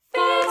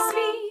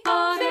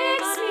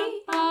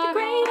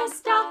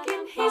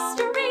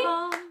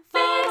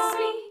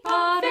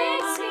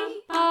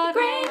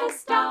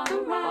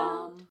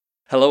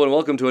Hello and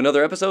welcome to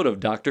another episode of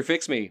Dr.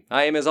 Fix Me.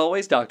 I am, as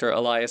always, Dr.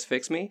 Elias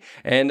Fix Me,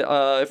 and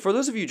for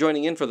those of you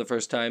joining in for the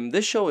first time,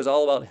 this show is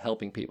all about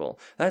helping people.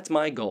 That's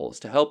my goal, is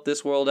to help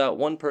this world out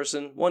one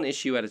person, one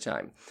issue at a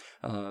time.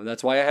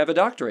 That's why I have a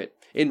doctorate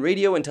in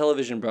radio and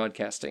television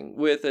broadcasting,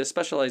 with a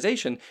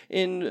specialization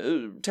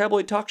in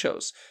tabloid talk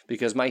shows,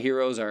 because my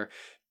heroes are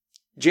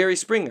Jerry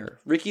Springer,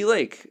 Ricky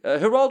Lake,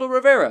 Geraldo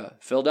Rivera,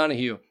 Phil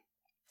Donahue,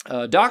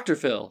 Dr.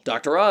 Phil,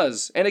 Dr.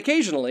 Oz, and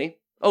occasionally,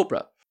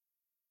 Oprah.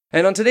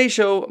 And on today's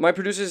show, my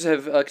producers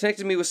have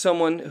connected me with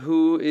someone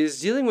who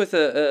is dealing with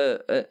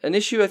an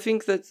issue. I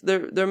think that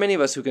there are many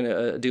of us who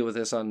can deal with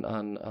this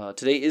on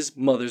today is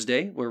Mother's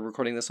Day. We're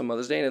recording this on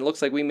Mother's Day, and it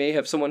looks like we may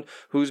have someone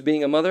who's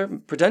being a mother,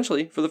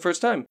 potentially, for the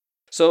first time.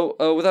 So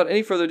without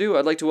any further ado,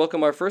 I'd like to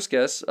welcome our first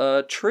guest,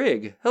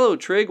 Trig. Hello,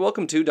 Trig.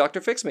 Welcome to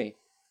Dr. Fix Me.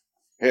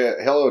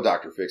 Hello,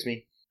 Dr. Fix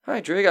Me. Hi,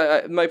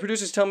 Trig. My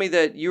producers tell me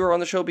that you are on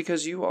the show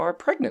because you are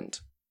pregnant.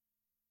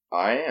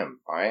 I am.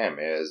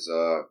 As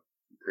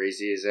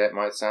crazy as that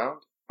might sound,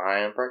 I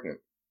am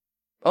pregnant.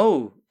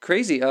 Oh,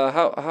 crazy.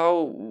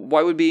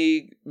 Why would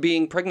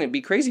being pregnant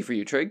be crazy for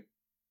you, Trig?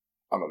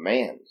 I'm a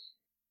man.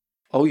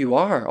 Oh, you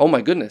are? Oh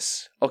my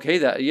goodness. Okay,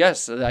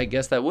 yes, I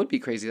guess that would be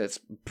crazy.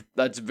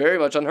 That's very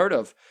much unheard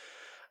of.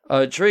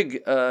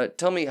 Trig,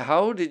 tell me,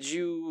 how did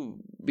you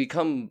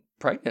become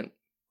pregnant?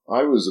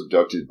 I was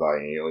abducted by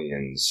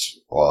aliens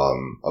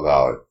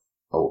about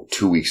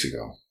 2 weeks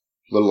ago.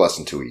 A little less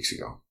than 2 weeks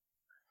ago.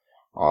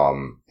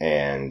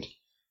 And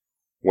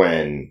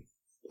when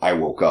I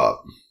woke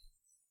up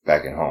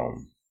back at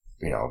home,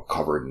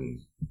 covered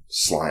in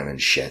slime and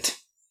shit,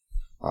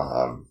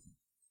 I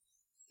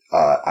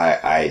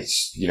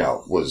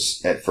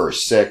was at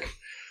first sick,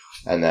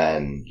 and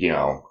then,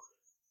 a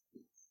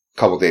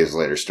couple days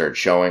later started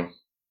showing.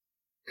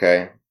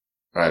 Okay.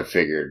 And I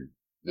figured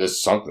this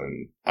is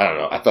something, I don't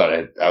know. I thought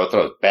I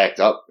was backed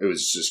up. It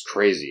was just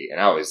crazy. And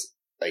I was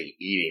like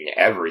eating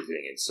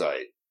everything in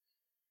sight.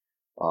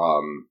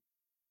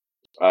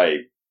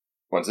 I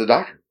went to the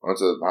doctor. Went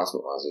to the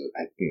hospital. I said,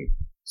 I think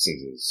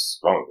something's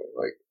wrong with me.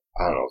 Like,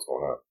 I don't know what's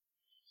going on.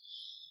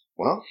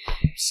 Well,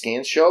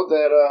 scans showed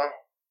that I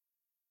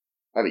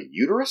have a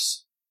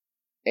uterus,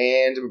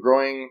 and I'm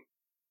growing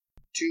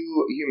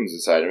 2 humans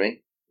inside of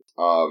me.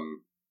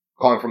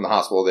 Calling from the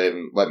hospital, they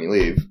haven't let me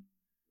leave.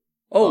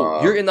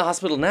 Oh, you're in the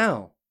hospital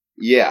now?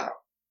 Yeah.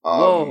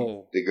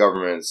 Whoa. The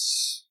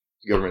government's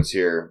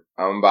here.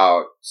 I'm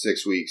about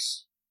 6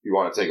 weeks. If you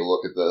want to take a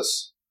look at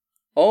this.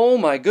 Oh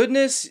my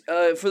goodness!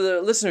 For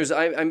the listeners,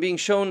 I'm being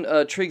shown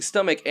Trig's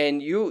stomach,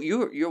 and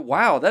you're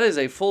wow, that is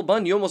a full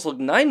bun. You almost look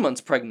 9 months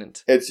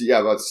pregnant. I'm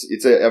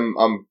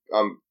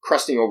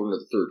cresting over into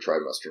the third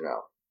trimester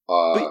now.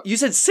 But you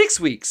said 6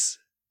 weeks.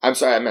 I'm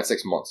sorry, I meant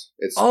 6 months.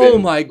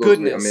 My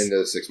goodness! I'm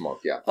into 6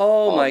 months. Yeah.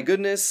 Oh my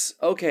goodness!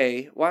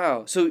 Okay,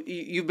 wow. So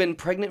you've been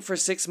pregnant for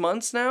 6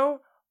 months now?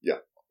 Yeah.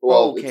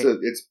 Well, okay.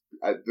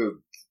 The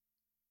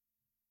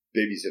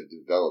babies have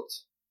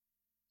developed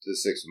to the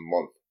 6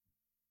 month.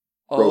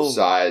 Growth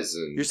size,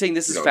 and you're saying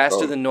this is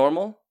faster than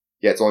normal?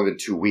 Yeah, it's only been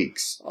 2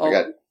 weeks. I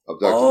got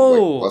abducted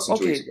less than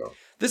 2 weeks ago.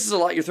 This is a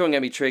lot you're throwing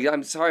at me, Trig.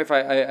 I'm sorry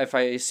if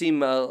I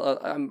seem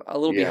I'm a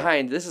little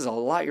behind. This is a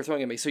lot you're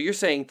throwing at me. So you're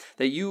saying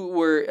that you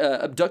were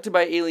abducted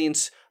by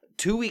aliens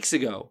 2 weeks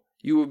ago.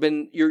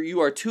 You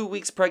are 2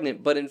 weeks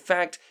pregnant, but in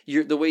fact,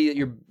 the way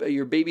that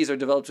your babies are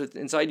developed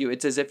inside you,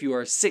 it's as if you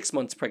are 6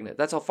 months pregnant.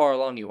 That's how far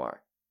along you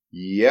are.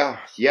 Yeah.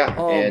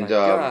 Oh my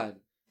God.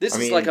 This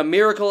is like a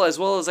miracle as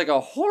well as like a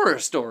horror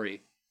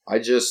story. I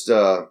just don't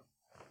know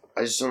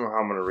how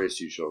I'm going to raise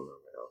 2 children on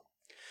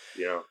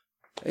my own.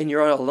 And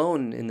you're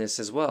alone in this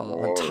as well,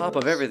 on top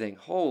of everything.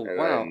 Oh, and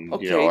wow. Then,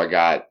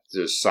 okay.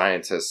 The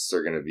scientists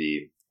are going to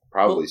be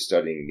probably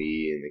studying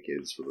me and the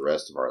kids for the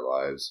rest of our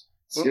lives.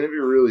 It's going to be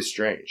really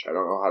strange. I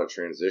don't know how to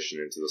transition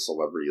into the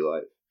celebrity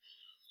life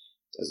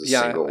as a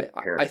single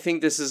parent. I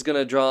think this is going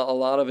to draw a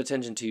lot of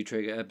attention to you,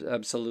 Trig.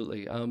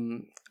 Absolutely.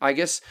 I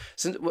guess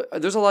since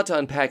there's a lot to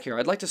unpack here,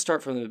 I'd like to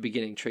start from the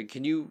beginning, Trig.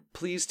 Can you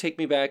please take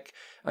me back?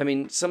 I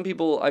mean,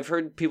 I've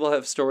heard people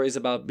have stories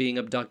about being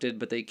abducted,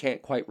 but they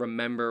can't quite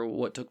remember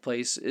what took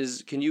place.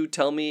 Can you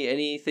tell me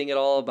anything at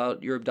all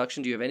about your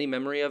abduction? Do you have any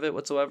memory of it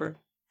whatsoever?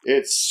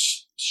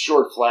 It's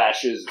short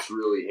flashes. It's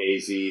really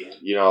hazy.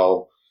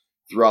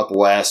 Throughout the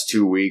last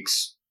 2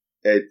 weeks,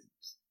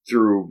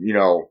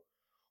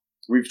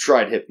 we've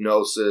tried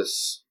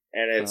hypnosis,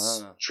 and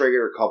it's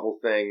triggered a couple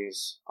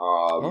things.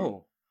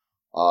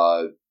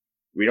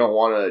 We don't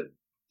want to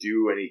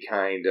do any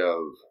kind of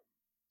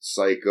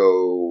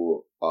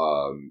psycho.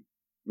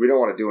 We don't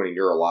want to do any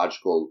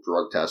neurological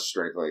drug tests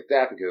or anything like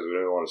that because we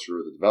don't want to screw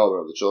with the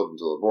development of the children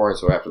until they're born.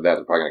 So after that,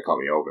 they're probably going to cut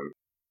me open.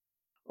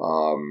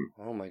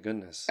 Oh my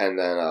goodness! And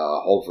then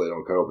hopefully they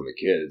don't cut open the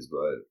kids,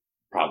 but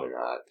probably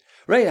not.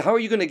 Right? How are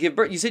you going to give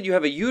birth? You said you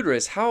have a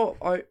uterus. How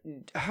are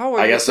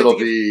I guess it'll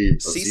be a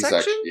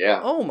C-section?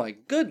 Yeah. Oh my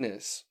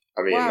goodness!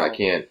 I mean, wow. I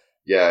can't.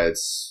 Yeah,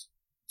 it's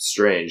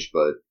strange,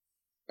 but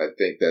I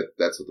think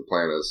that's what the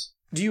plan is.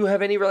 Do you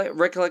have any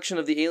recollection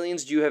of the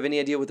aliens? Do you have any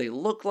idea what they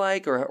look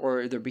like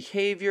or their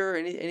behavior?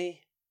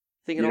 Any?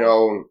 thing at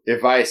all?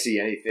 If I see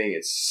anything,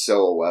 it's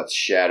silhouettes,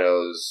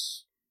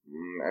 shadows.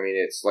 I mean,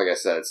 it's like I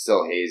said, it's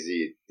still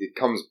hazy. It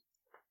comes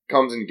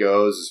and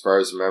goes as far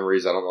as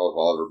memories. I don't know if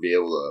I'll ever be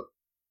able to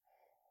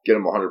get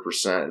them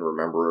 100% and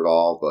remember it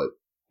all, but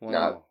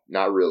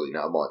not really,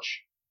 not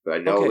much. But I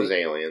know it was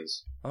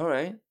aliens. All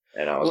right.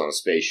 And I was on a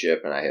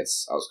spaceship, and I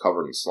was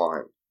covered in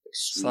slime.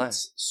 Like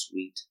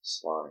sweet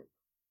slime.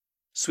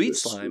 Sweet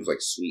slime? It was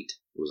like sweet.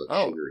 It was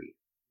like sugary.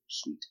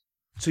 Sweet.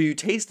 So you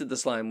tasted the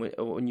slime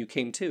when you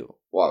came to?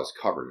 Well, I was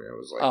covered in it. It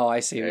was like... Oh,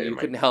 I see. You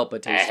couldn't help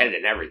but taste it. I had it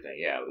in everything,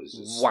 yeah. It was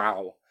just...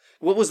 Wow.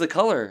 What was the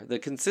color, the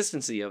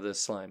consistency of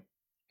this slime?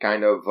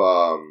 Kind of,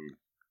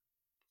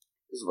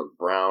 this is like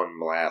brown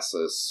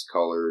molasses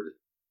colored.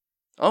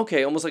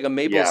 Okay, almost like a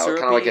maple syrup.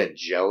 Yeah, kind of like a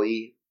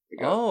jelly.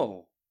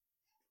 Wow.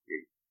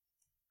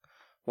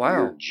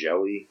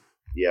 Jelly.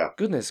 Yeah.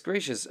 Goodness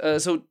gracious.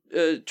 So,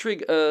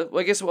 Trig,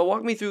 I guess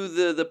walk me through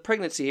the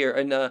pregnancy here.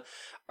 And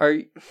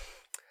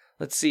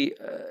let's see,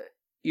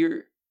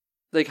 you're,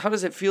 like, how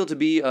does it feel to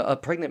be a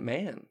pregnant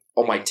man?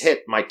 Oh, my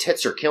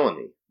tits are killing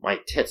me. My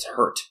tits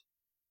hurt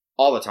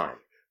all the time.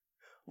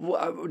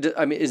 Well,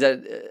 I mean, is that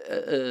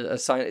a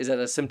sign? Is that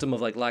a symptom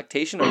of like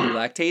lactation? Are you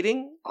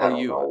lactating? I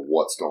don't know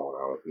what's going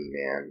on with me,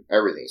 man.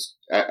 Everything's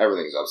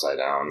upside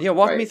down. Yeah,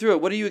 walk me through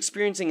it. What are you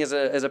experiencing as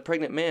a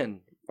pregnant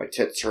man? My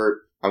tits hurt.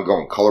 I'm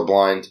going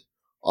colorblind.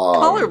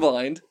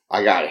 Colorblind?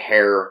 I got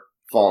hair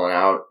falling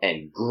out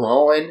and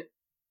growing.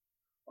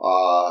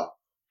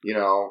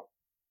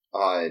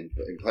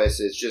 In places,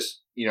 it's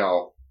just,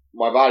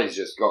 my body's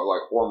just going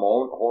like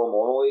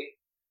hormonally.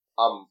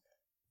 I'm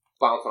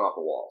bouncing off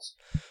the walls.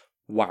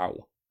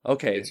 Wow.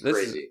 Okay. It's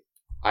crazy.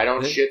 I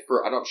don't shit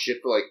for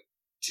like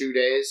 2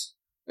 days,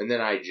 and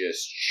then I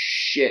just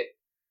shit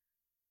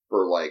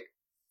for like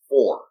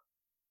 4.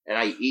 And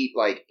I eat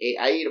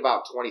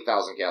about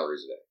 20,000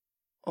 calories a day.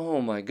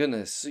 Oh my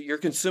goodness. So you're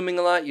consuming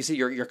a lot. You say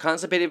you're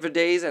constipated for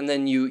days, and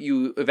then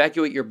you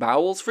evacuate your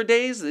bowels for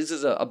days. This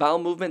is a bowel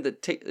movement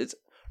that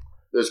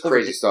there's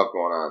crazy stuff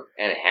going on.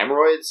 And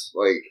hemorrhoids,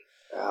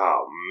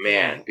 oh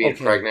man, being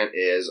pregnant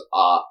is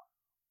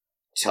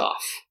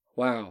tough.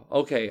 Wow.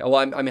 Okay. Well,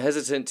 I'm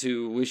hesitant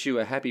to wish you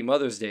a happy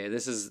Mother's Day.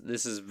 This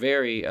is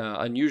very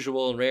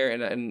unusual and rare,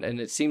 and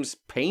it seems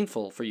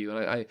painful for you.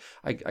 And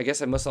I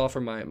guess I must offer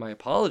my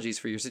apologies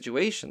for your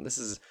situation. This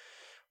is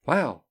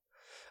wow.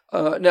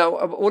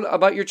 Now, what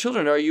about your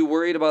children? Are you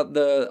worried about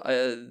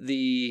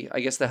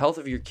the health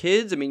of your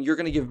kids? I mean, you're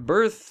going to give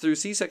birth through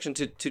C-section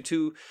to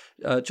 2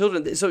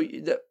 children. So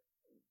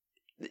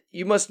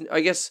you must,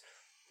 I guess,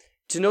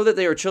 to know that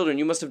they are children,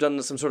 you must have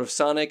done some sort of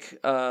sonic,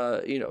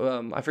 I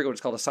forget what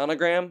it's called, a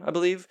sonogram, I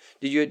believe.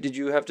 Did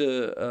you have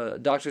to,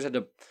 doctors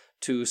had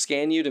to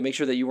scan you to make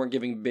sure that you weren't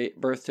giving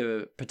birth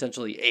to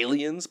potentially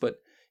aliens,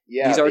 but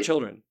these are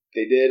children.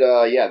 They did,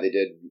 they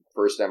did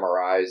first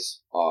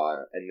MRIs,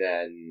 and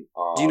then...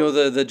 Do you know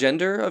the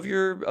gender of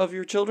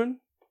your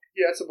children?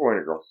 Yeah, it's a boy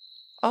and a girl.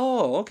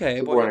 Oh, okay.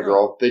 It's a boy and a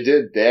girl. They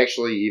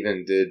actually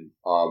even did,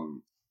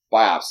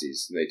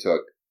 biopsies, and they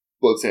took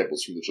blood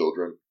samples from the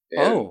children.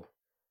 And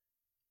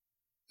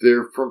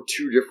they're from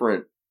two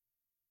different,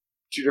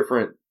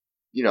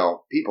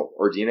 people,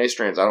 or DNA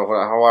strands. I don't know,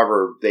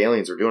 however the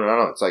aliens are doing it. I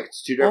don't know. It's like,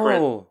 it's 2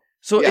 different... Oh,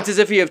 so it's as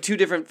if you have 2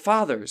 different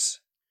fathers.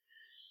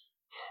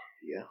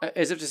 Yeah.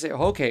 As if to say,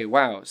 okay,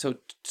 wow. So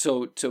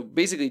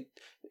basically,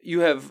 you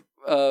have,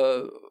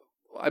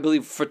 I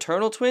believe,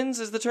 fraternal twins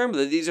is the term.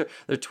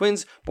 They're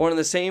twins born on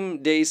the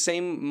same day,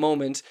 same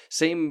moment,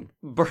 same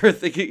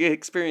birth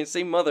experience,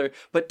 same mother,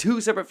 but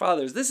 2 separate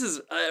fathers. This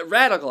is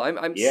radical.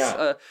 I'm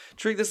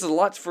Trig, this is a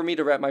lot for me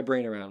to wrap my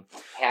brain around.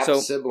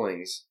 Half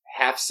siblings.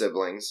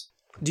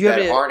 Do you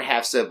have aren't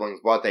half siblings,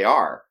 but they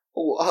are.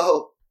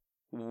 Oh.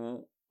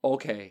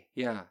 Okay,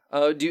 yeah.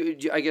 I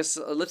guess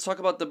let's talk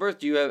about the birth.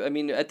 Do you have? I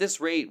mean, at this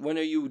rate, when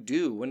are you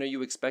due? When are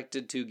you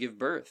expected to give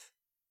birth?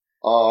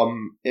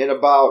 In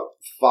about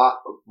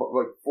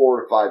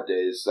 4 to 5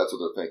 days. That's what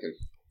they're thinking.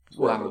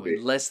 Wow,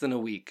 less than a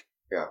week.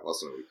 Yeah,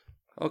 less than a week.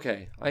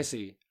 Okay, I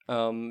see.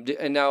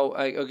 And now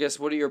I guess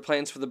what are your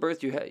plans for the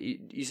birth?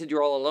 You said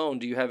you're all alone.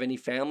 Do you have any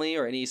family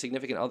or any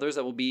significant others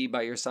that will be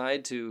by your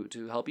side to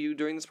help you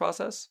during this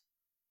process?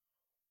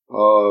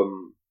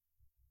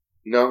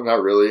 No,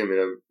 not really. I mean,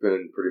 I've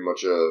been pretty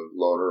much a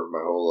loner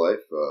my whole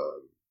life.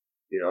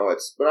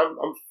 But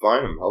I'm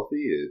fine. I'm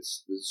healthy.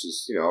 It's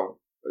just,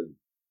 I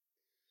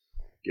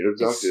get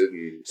abducted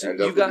and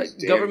end up you've got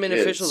government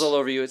kids. Officials all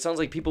over you. It sounds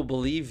like people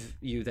believe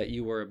you that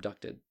you were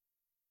abducted.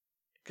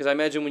 Because I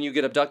imagine when you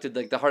get abducted,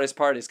 like the hardest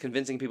part is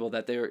convincing people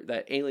that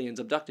that aliens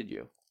abducted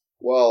you.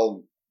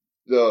 Well,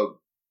 the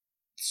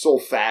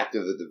sole fact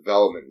of the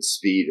development and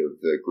speed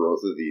of the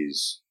growth of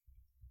these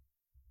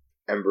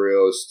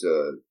embryos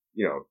to,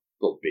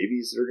 little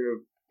babies that are going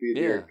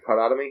to be cut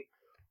out of me,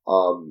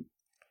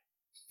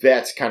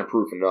 that's kind of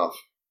proof enough.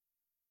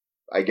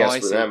 I guess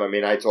for them, I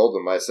mean, I told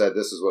them, I said,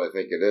 this is what I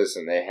think it is,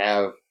 and they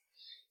have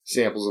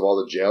samples of all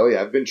the jelly.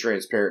 I've been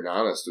transparent and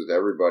honest with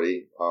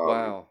everybody.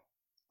 Wow.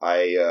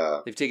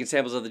 They've taken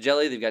samples of the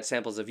jelly. They've got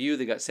samples of you.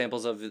 They've got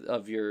samples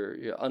of your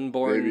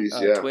unborn babies,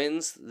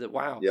 twins.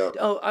 Wow. Yeah.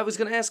 Oh, I was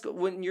going to ask,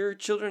 when your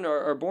children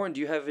are born,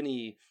 do you have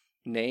any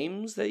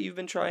names that you've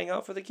been trying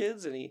out for the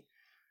kids? Any?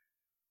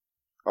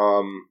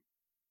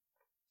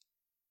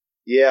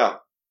 Yeah.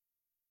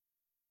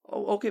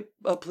 Oh, okay.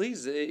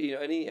 Please,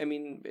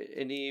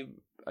 any,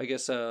 I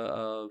guess,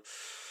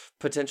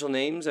 potential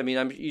names. I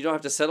mean, you don't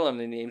have to settle on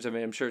any names. I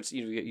mean, I'm sure it's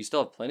you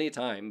still have plenty of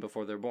time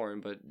before they're born.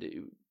 But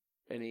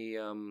any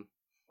I'm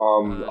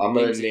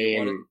gonna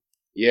name.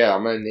 Yeah,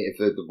 I'm gonna name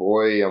for the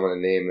boy. I'm gonna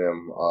name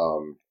him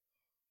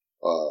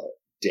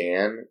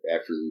Dan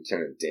after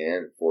Lieutenant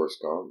Dan Forrest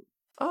Gump.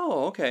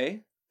 Oh,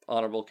 okay.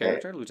 Honorable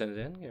character, Lieutenant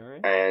Dan. Yeah, all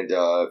right. And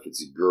if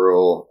it's a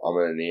girl, I'm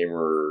gonna name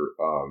her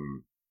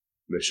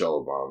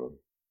Michelle Obama.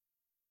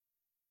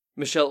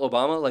 Michelle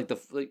Obama,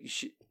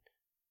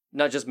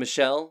 not just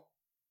Michelle.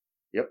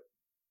 Yep.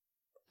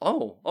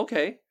 Oh,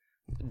 okay.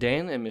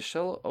 Dan and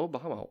Michelle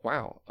Obama.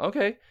 Wow.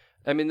 Okay.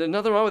 I mean, there's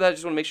nothing wrong with that. I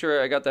just want to make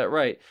sure I got that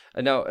right.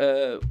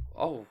 Now,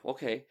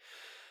 okay.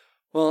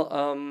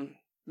 Well,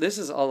 this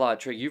is a lot,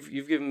 Trig.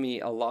 You've given me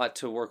a lot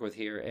to work with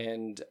here,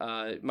 and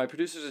my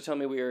producers are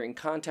telling me we are in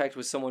contact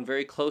with someone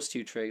very close to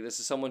you, Trig. This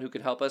is someone who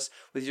could help us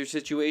with your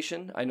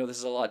situation. I know this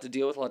is a lot to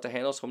deal with, a lot to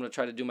handle, so I'm going to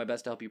try to do my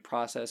best to help you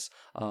process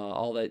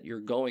all that you're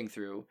going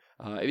through.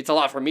 It's a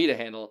lot for me to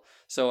handle,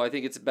 so I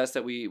think it's best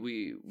that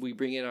we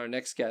bring in our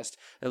next guest.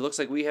 It looks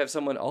like we have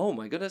someone. Oh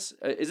my goodness,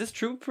 is this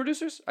true,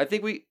 producers? I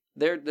think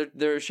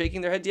they're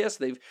shaking their head yes.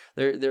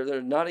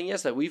 They're nodding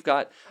yes that we've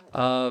got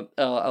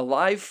a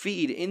live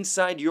feed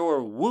inside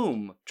your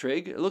womb,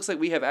 Trig. It looks like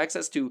we have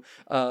access to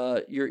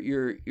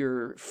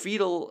your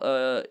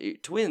fetal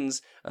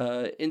twins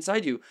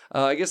inside you.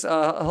 I guess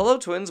hello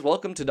twins,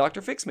 welcome to Dr.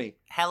 Fix Me.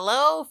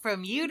 Hello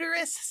from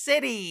Uterus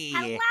City.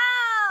 Hello.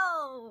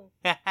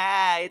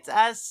 It's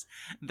us,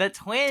 the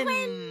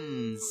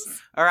twins.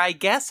 Or I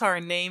guess our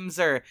names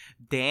are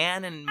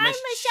Dan and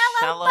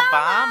Michelle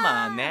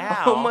Obama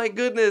now. Oh my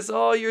goodness!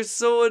 Oh, you're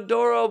so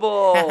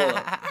adorable.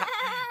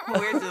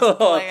 We're just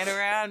playing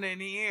around in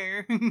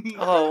here.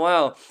 Oh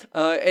wow!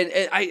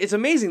 It's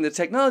amazing the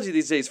technology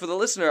these days. For the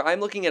listener, I'm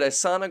looking at a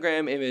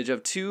sonogram image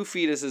of two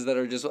fetuses that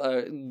are just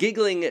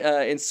giggling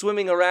and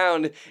swimming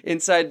around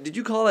inside. Did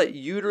you call it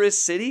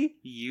Uterus City?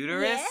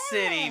 Uterus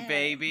City,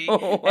 baby.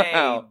 Oh,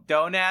 wow. Hey,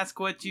 don't ask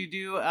what you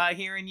do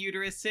here in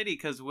Uterus City,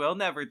 because we'll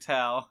never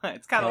tell.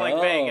 It's kind of like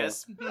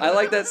Vegas. I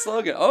like that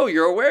slogan. Oh,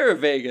 you're aware of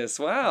Vegas.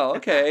 Wow.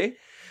 Okay.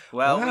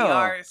 Well, wow. We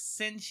are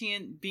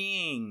sentient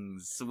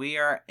beings. We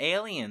are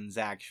aliens,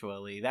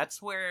 actually.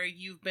 That's where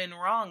you've been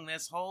wrong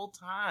this whole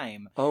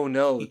time. Oh,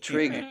 no.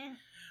 Trig.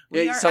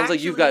 It sounds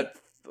like you've got...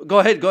 Go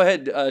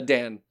ahead,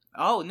 Dan.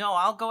 Oh, no,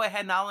 I'll go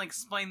ahead and I'll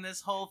explain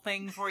this whole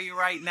thing for you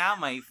right now,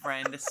 my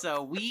friend.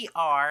 So we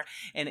are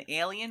an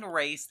alien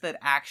race that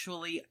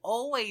actually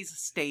always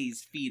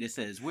stays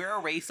fetuses. We're a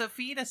race of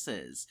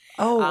fetuses.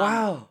 Oh,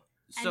 wow.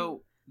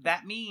 So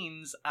that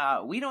means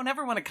we don't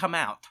ever want to come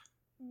out.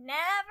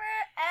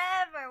 Never,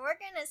 ever. We're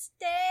going to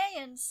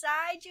stay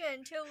inside you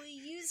until we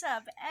use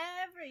up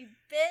every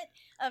bit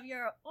of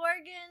your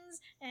organs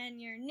and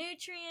your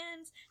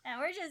nutrients, and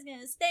we're just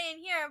going to stay in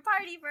here and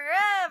party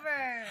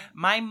forever.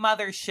 My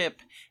mothership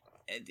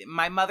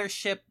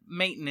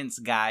maintenance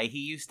guy, he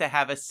used to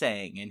have a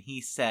saying, and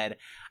he said,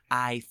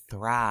 I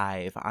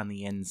thrive on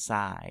the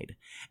inside.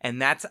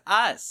 And that's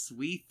us.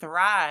 We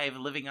thrive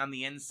living on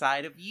the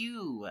inside of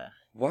you.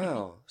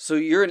 Wow. So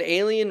you're an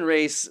alien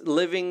race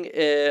living,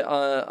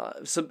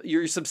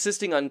 you're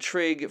subsisting on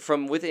Trig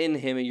from within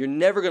him, and you're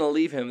never going to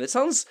leave him.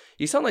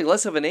 You sound like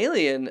less of an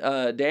alien,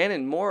 Dan,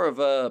 and more of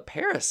a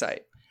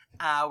parasite.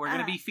 We're going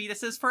to be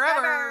fetuses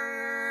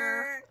forever.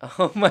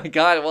 Oh my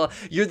God! Well,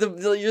 you're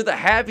the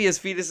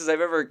happiest fetuses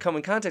I've ever come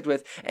in contact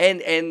with,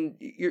 and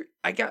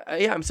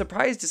I'm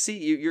surprised to see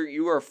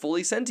you are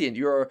fully sentient.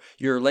 Your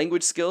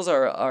language skills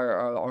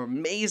are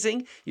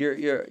amazing.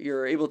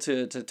 You're able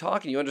to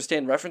talk, and you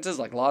understand references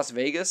like Las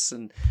Vegas,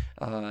 and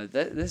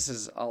this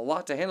is a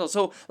lot to handle.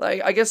 So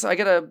I guess I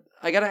gotta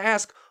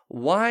ask,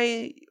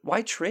 why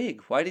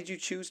Trig? Why did you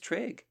choose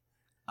Trig?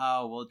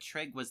 Oh, well,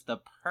 Trig was the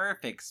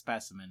perfect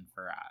specimen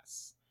for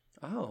us.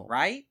 Oh,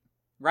 right.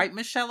 Right,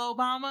 Michelle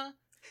Obama?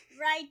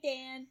 Right,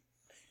 Dan.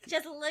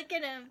 Just look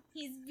at him.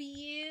 He's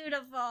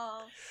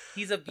beautiful.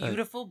 He's a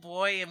beautiful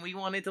boy, and we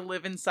wanted to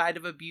live inside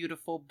of a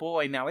beautiful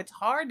boy. Now, it's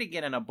hard to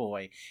get in a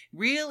boy.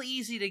 Real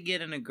easy to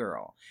get in a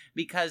girl,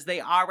 because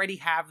they already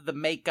have the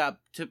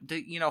makeup to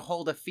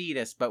hold a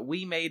fetus. But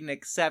we made an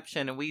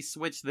exception, and we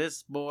switched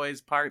this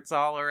boy's parts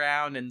all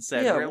around and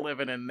said, we're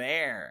living in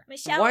there.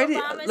 Michelle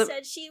Obama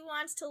said she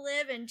wants to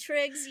live in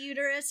Trig's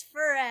uterus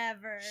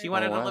forever. She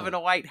wanted to live in a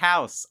white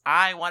house.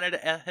 I wanted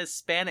a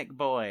Hispanic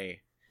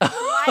boy.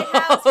 White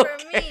House for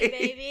me, Okay.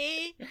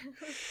 baby.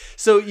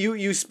 So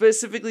you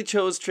specifically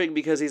chose Trig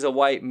because he's a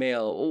white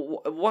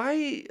male.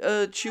 Why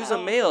choose a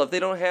Oh. male if they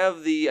don't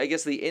have the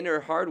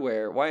inner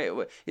hardware?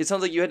 Why it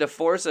sounds like you had to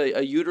force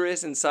a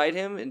uterus inside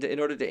him in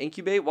order to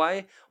incubate.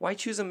 Why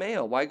choose a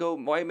male?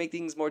 Why make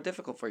things more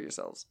difficult for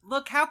yourselves?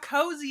 Look how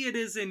cozy it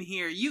is in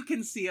here. You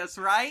can see us,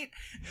 right?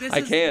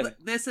 I can.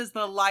 This is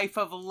the life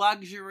of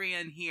luxury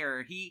in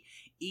here. He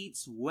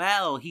eats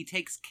well. He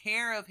takes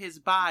care of his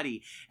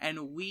body,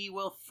 and we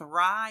will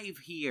thrive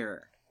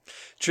here.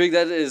 Trig,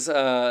 that is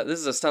this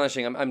is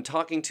astonishing. I'm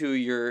talking to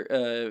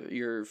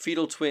your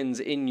fetal twins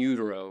in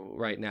utero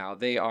right now.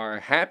 They are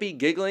happy,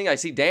 giggling. I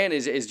see Dan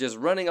is just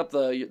running up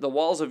the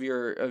walls of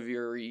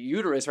your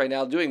uterus right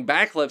now, doing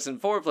backflips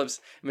and forward flips.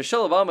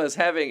 Michelle Obama is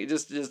having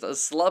just a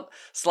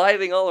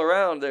sliding all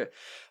around there.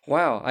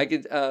 Wow, I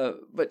could.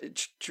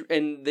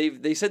 And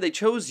they said they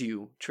chose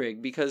you,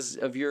 Trig, because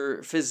of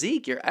your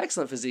physique, your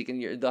excellent physique,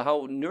 and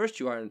how nourished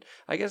you are. And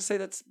I gotta say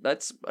that's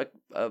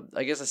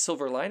I guess a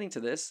silver lining to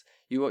this.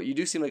 You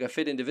do seem like a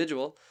fit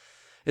individual.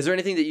 Is there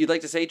anything that you'd like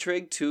to say,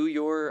 Trig, to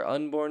your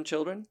unborn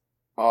children?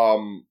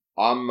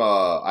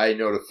 I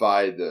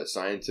notified the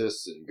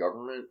scientists and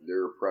government.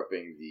 They're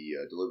prepping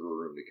the delivery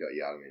room to cut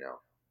you out of me now.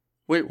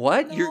 Wait,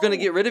 what? No. You're gonna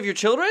get rid of your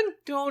children?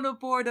 Don't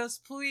abort us,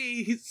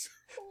 please.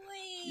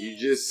 Please, You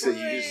just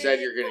said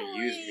you're gonna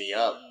use me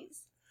up. please.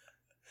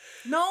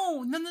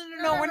 No.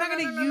 We're not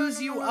going to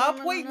use you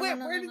up. Wait,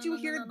 where did you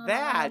hear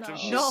that?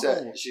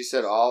 No. She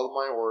said all of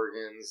my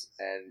organs,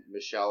 and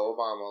Michelle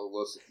Obama,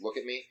 look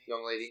at me,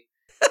 young lady,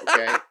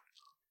 okay?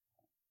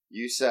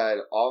 You said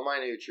all my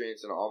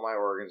nutrients and all my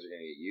organs are going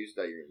to get used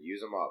up. You're going to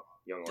use them up,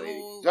 young lady.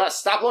 Don't-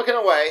 Stop looking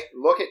away.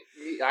 Look at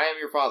me. I am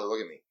your father.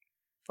 Look at me,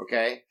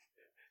 okay?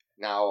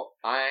 Now,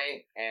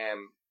 I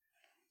am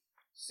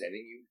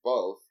sending you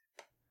both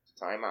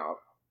to time out.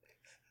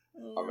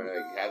 I'm going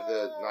to have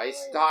the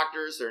nice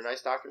doctors. They're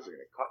nice doctors. They're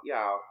going to cut you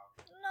out.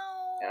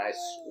 No. And I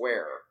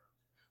swear.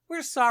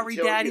 We're sorry,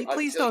 Until Daddy. you-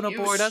 Please until don't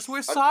you abort us. We're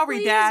un- sorry,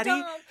 Please Daddy.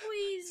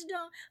 Please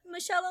don't.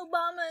 Michelle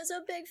Obama is a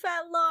big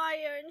fat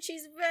liar, and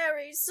she's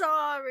very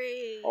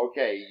sorry.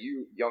 Okay,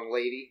 you young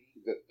lady,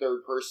 the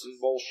third person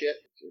bullshit.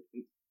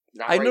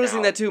 Not I'm right noticing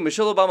now. that too.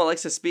 Michelle Obama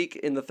likes to speak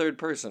in the third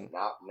person.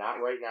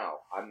 Not right now.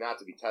 I'm not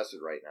to be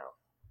tested right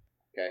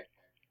now. Okay?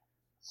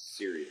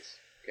 Serious.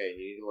 Okay,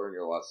 you need to learn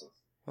your lesson.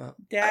 Well,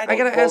 Daddy. I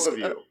gotta Both ask. of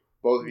you.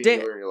 Both of you Dan-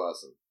 need to learn your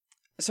lesson.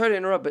 Sorry to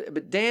interrupt,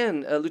 but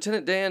Dan,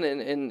 Lieutenant Dan,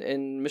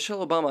 and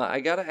Michelle Obama,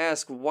 I gotta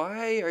ask,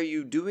 why are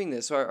you doing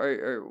this?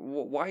 Or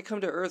why come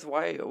to Earth?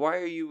 Why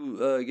are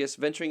you, I guess,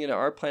 venturing into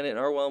our planet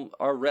and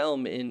our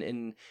realm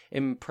in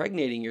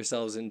impregnating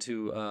yourselves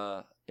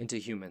into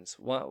humans?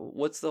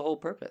 What's the whole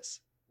purpose?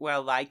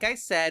 Well, like I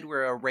said,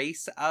 we're a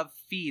race of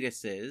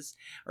fetuses,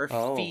 or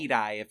Oh.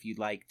 feti, if you'd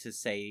like to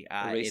say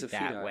race it of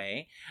that feti.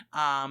 way.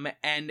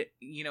 And,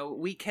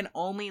 we can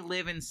only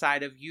live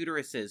inside of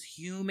uteruses,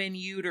 human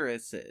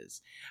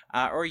uteruses,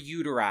 or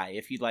uteri,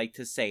 if you'd like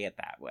to say it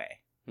that way.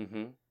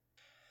 Mm-hmm.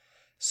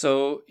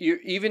 So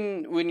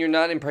even when you're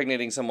not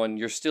impregnating someone,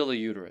 you're still a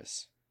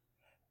uterus.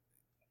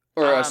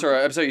 Or I'm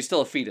sorry, you're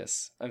still a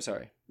fetus. I'm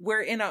sorry.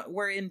 We're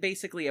in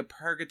basically a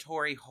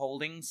purgatory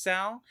holding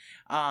cell.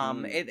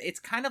 It's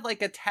kind of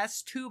like a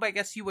test tube, I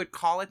guess you would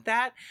call it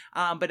that.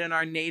 But in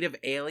our native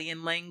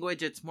alien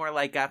language, it's more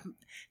like a.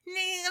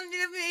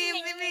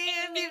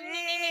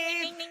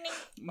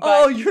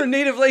 Oh, your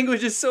native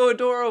language is so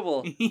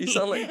adorable. You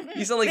sound like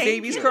Thank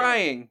babies you.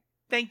 crying.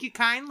 Thank you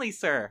kindly,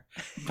 sir.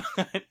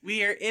 But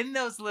we are in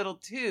those little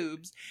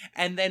tubes,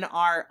 and then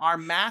our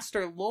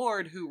master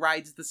lord who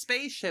rides the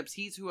spaceships,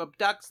 he's who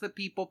abducts the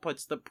people,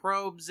 puts the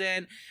probes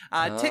in,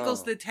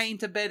 tickles Oh. the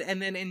taint a bit,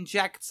 and then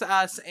injects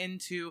us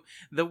into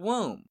the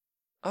womb.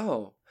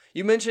 Oh,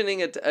 you mentioned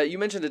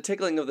a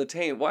tickling of the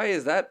taint. Why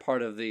is that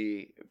part of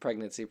the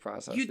pregnancy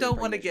process? You the don't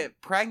want to impregnation?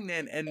 get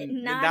pregnant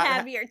and Not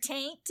have your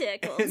taint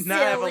tickled. not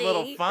have a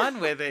little silly. fun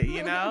with it,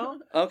 you know?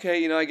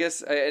 Okay, I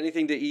guess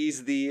anything to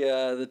ease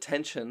the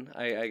tension.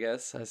 I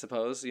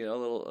suppose. A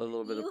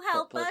little bit of. You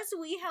help us,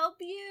 we help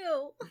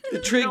you.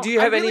 Trig, No, do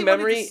you I have really any wanted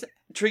to memory? say-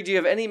 Trig, do you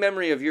have any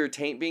memory of your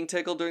taint being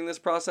tickled during this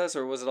process,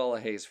 or was it all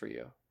a haze for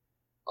you?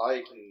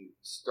 I can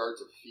start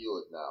to feel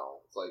it now.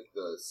 It's like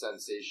the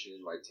sensation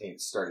in my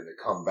taint's starting to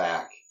come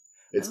back.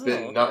 It's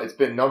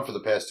been numb for the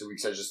past 2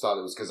 weeks. I just thought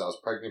it was because I was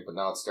pregnant, but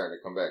now it's starting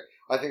to come back.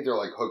 I think they're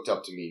like hooked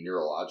up to me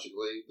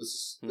neurologically.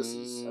 This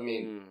is. I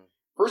mean,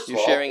 first of You're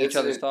all, sharing it's each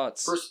other's an-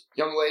 thoughts. First,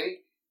 young lady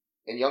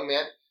and young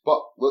man.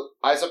 But look,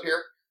 eyes up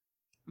here.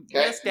 Okay.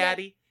 Yes,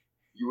 Daddy.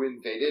 You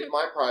invaded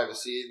my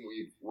privacy,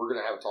 and we're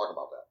gonna have a talk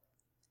about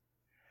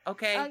that.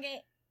 Okay.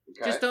 Okay,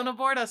 Okay. Just don't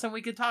abort us, and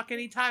we can talk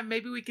anytime.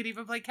 Maybe we could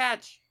even play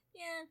catch.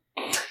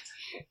 yeah.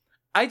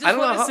 I I just don't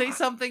know want to how- say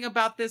something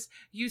about this.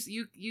 You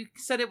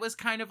said it was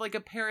kind of like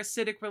a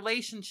parasitic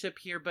relationship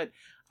here, but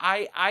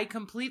I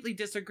completely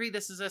disagree.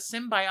 This is a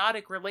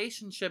symbiotic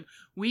relationship.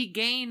 We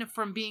gain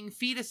from being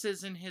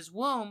fetuses in his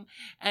womb,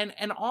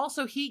 and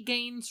also he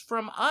gains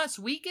from us.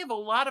 We give a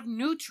lot of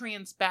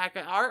nutrients back.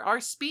 Our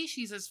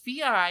species as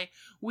Fei,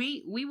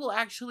 we will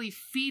actually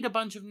feed a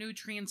bunch of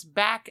nutrients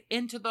back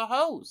into the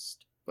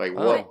host. Like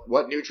Oh.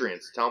 what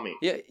nutrients? Tell me.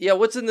 Yeah.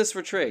 What's in this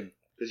for Trig?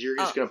 Because you're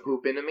just gonna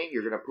poop into me.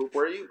 You're gonna poop.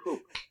 Where do you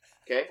poop?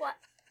 Okay. What?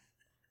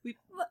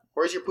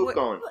 Where's your poop What-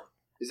 going?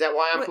 Is that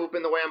why I'm what-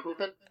 pooping the way I'm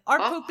pooping? Our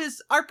Huh? poop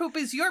is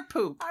your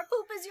poop. Our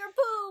poop is your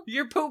poop.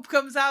 Your poop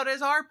comes out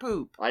as our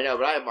poop. I know,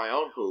 but I have my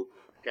own poop.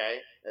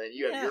 Okay, and then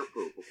you have Yeah. your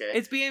poop. Okay.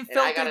 It's being And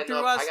I got filtered through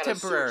enough- us I got a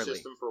sewer temporarily.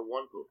 system for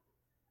one poop.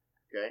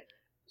 Okay.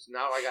 So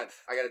now I got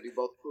to do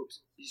both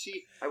poops. You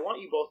see, I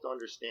want you both to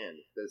understand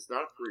that it's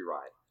not a free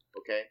ride.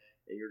 Okay,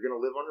 and you're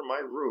gonna live under my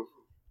roof.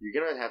 You're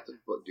gonna have to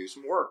do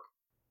some work.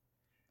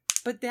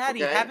 But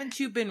Daddy, Okay. haven't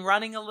you been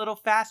running a little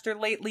faster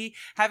lately?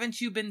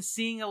 Haven't you been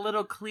seeing a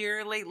little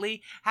clearer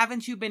lately?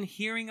 Haven't you been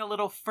hearing a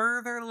little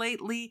further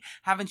lately?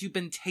 Haven't you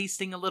been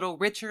tasting a little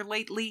richer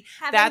lately?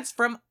 Haven't That's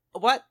from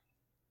what?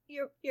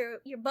 your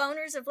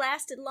boners have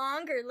lasted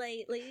longer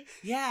lately.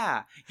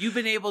 Yeah, you've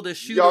been able to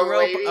shoot Young a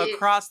rope lady.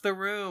 across the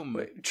room.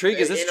 Wait, Trig,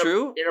 is this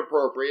true?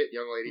 Inappropriate,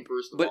 young lady.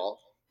 First of But- all.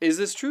 Is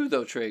this true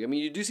though, Trig? I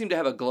mean, you do seem to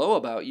have a glow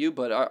about you,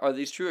 but are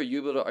these true?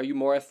 Are you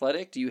more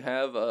athletic? Do you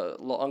have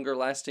longer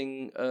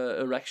lasting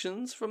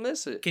erections from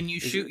this? Can you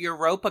Is shoot it- your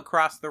rope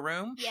across the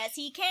room? Yes,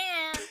 he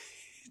can.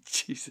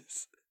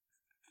 Jesus.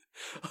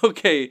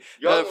 Okay,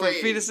 Young for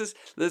lady. fetuses,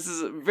 this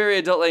is very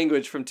adult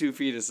language from two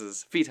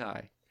fetuses.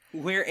 Feti.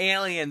 We're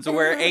aliens.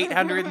 We're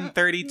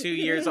 832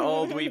 years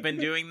old. We've been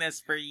doing this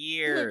for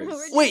years. We're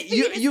just Wait,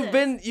 you've fetuses.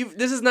 been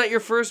this is not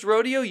your first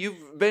rodeo.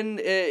 You've been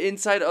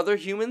inside other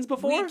humans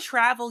before. We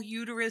travel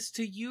uterus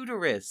to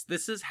uterus.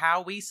 This is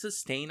how we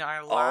sustain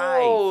our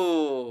life.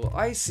 Oh,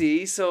 I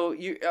see. So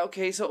you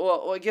okay? So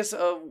well, I guess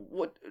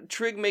what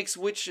Trig makes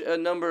which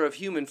number of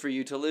human for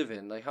you to live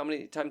in? Like, how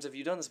many times have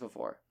you done this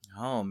before?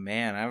 Oh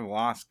man, I've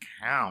lost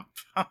count.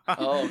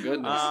 Oh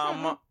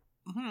goodness.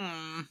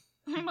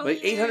 Like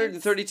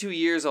 832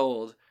 years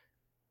old.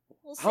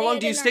 We'll How say long it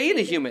do you in our stay in a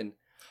meeting. human?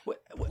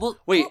 Well,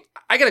 Wait,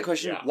 I got a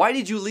question. Yeah. Why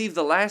did you leave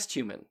the last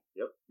human?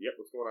 Yep.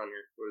 What's going on here?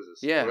 What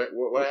is this? Yeah.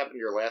 What happened to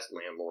your last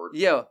landlord?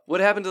 Yeah, what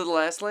happened to the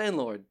last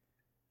landlord?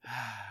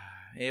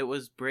 it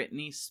was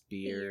Britney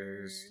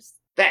Spears.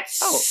 That's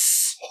Oh.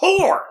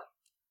 whore.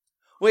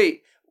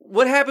 Wait,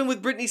 what happened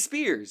with Britney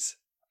Spears?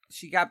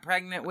 She got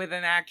pregnant with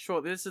an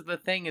actual. This is the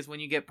thing: is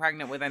when you get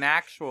pregnant with an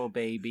actual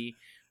baby,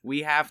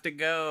 we have to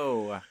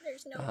go.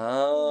 There's no.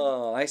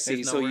 Oh, I see.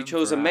 There's no So you room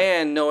chose for a us.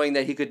 man knowing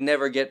that he could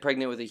never get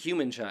pregnant with a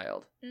human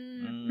child.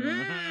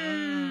 Mhm.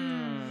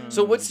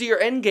 So what's your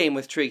end game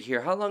with Trig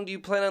here? How long do you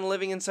plan on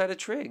living inside a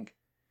Trig?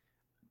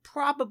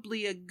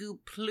 Probably a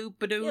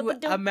gooploopidoo Yeah,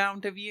 but don't-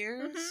 amount of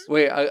years. Mhm.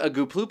 Wait, a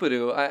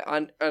gooploopadoo.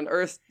 On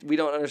Earth, we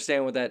don't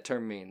understand what that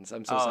term means.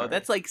 I'm so Oh, sorry.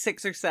 that's like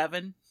 6 or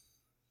 7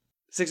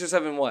 6 or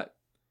 7 what?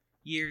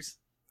 years.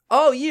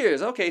 Oh,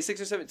 years. Okay, 6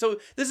 or 7. So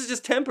this is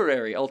just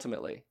temporary,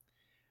 ultimately.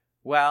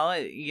 Well,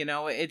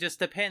 it just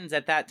depends.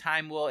 At that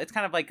time, it's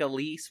kind of like a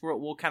lease.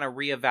 We'll kind of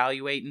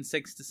reevaluate in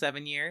 6 to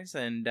 7 years,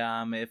 and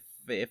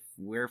if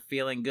we're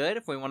feeling good,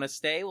 if we want to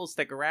stay, we'll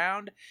stick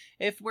around.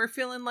 If we're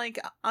feeling like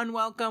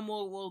unwelcome,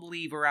 we'll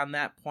leave around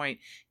that point.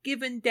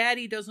 Given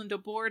Daddy doesn't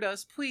abort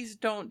us, please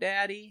don't,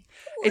 Daddy.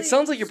 It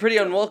sounds like you're pretty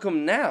Please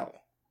unwelcome now.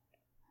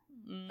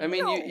 I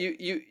mean, No.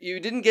 you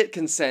didn't get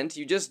consent.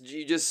 You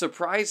just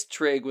surprised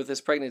Trig with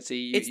this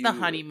pregnancy. It's the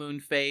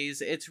honeymoon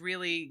phase. It's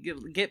really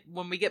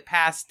when we get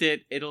past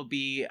it, it'll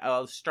be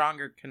a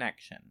stronger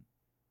connection.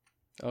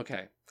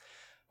 Okay.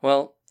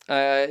 Well,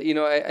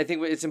 I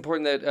think it's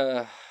important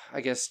that I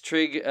guess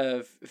Trig,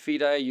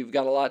 Fedi, you've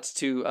got a lot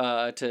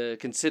to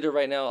consider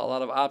right now. A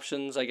lot of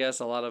options, I guess,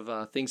 a lot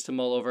of things to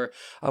mull over.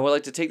 I would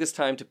like to take this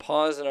time to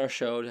pause in our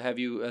show to have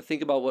you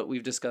think about what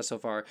we've discussed so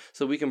far,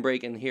 so we can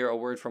break and hear a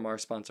word from our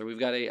sponsor. We've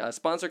got a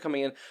sponsor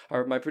coming in.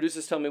 My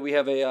producers tell me we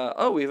have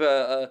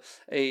a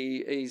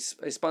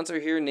sponsor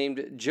here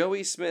named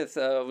Joey Smith.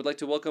 Would like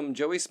to welcome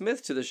Joey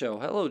Smith to the show.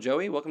 Hello,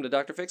 Joey. Welcome to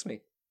Dr. Fix Me.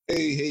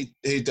 Hey,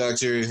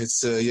 doctor.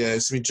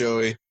 It's me,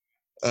 Joey.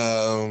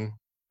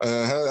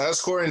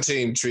 How's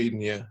quarantine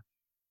treating you?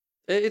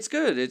 It's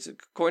good.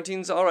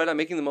 Quarantine's all right. I'm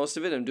making the most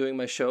of it. I'm doing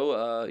my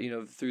show,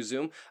 through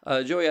Zoom.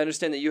 Joey, I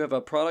understand that you have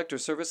a product or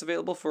service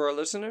available for our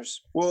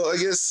listeners. Well, I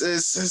guess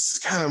it's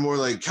kind of more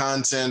like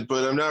content,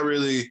 but I'm not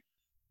really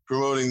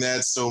promoting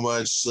that so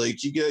much.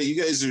 Like you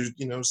guys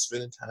are,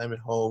 spending time at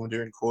home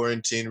during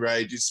quarantine,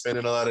 right? You're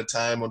spending a lot of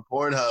time on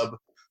Pornhub.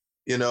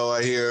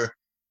 I hear,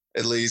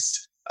 at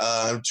least.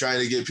 I'm trying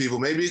to get people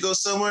maybe go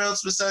somewhere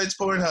else besides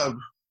Pornhub.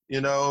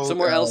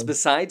 Somewhere else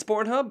besides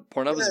Pornhub?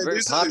 Pornhub is a very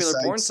there's other popular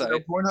porn sites.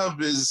 site.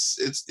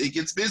 Pornhub it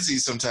gets busy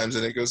sometimes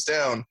and it goes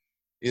down,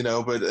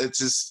 but it's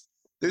just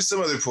there's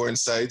some other porn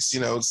sites,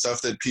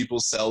 stuff that people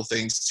sell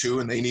things to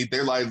and they need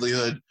their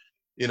livelihood,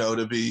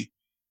 to be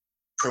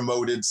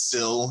promoted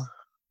still.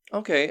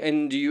 Okay,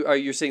 and are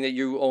you saying that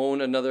you own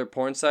another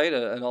porn site,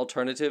 an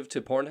alternative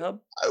to Pornhub?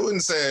 I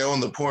wouldn't say I own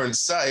the porn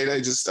site. I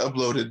just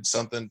uploaded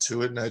something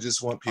to it, and I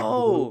just want people to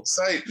go to the Oh,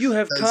 site you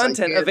have because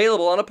content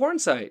available on a porn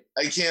site.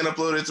 I can't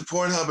upload it to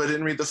Pornhub. I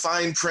didn't read the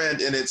fine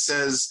print, and it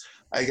says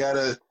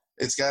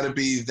it's gotta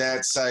be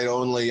that site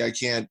only. I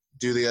can't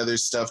do the other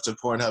stuff to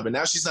Pornhub. And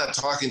now she's not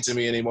talking to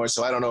me anymore,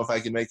 so I don't know if I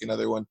can make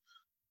another one.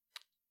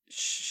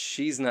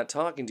 She's not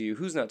talking to you.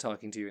 Who's not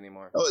talking to you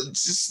anymore? Oh,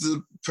 it's just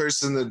the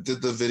person that did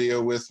the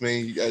video with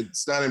me.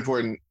 It's not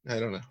important. I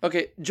don't know.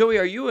 Okay, Joey,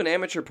 are you an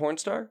amateur porn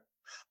star?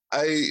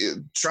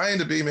 Trying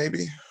to be,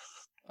 maybe.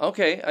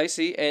 Okay, I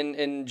see.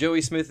 And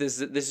Joey Smith, this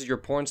is your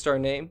porn star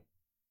name?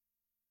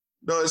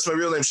 No, it's my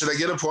real name. Should I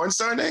get a porn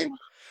star name?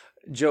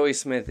 Joey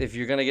Smith, if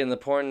you're gonna get in the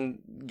porn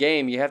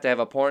game, you have to have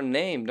a porn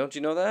name. Don't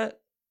you know that?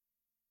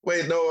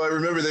 Wait, no, I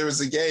remember there was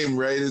a game,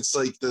 right? It's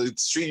like the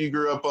street you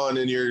grew up on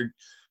and your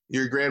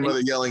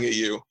grandmother yelling at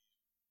you.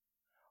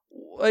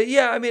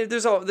 Yeah, I mean,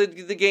 there's all the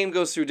game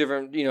goes through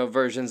different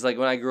versions. Like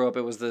when I grew up,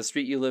 it was the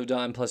street you lived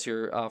on plus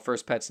your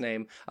first pet's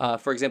name.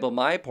 For example,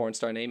 my porn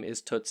star name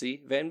is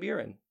Tootsie Van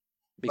Buren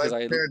because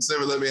My parents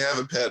never let me have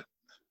a pet.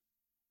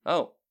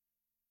 Oh,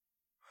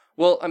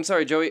 well, I'm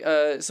sorry, Joey.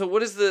 So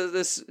what is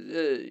this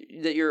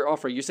that you're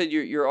offering? You said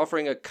you're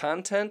offering a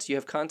content. You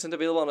have content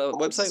available on a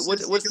website.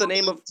 What's the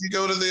name of? You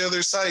go to the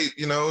other site,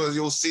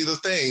 you'll see the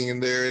thing in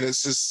there, and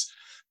it's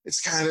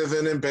kind of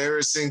an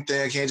embarrassing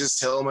thing. I can't just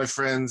tell my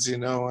friends, You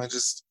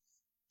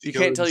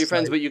can't tell your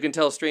friends, site. but you can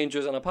tell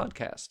strangers on a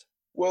podcast.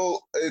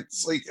 Well,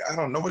 it's like, I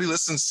don't know, nobody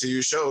listens to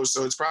your show,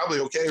 so it's probably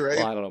okay, right?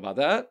 Well, I don't know about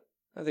that.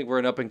 I think we're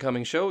an up and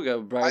coming show. We got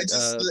a bright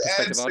the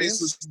ad prospective space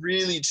audience. was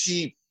really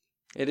cheap.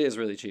 It is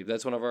really cheap.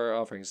 That's one of our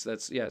offerings.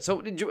 Yeah.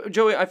 So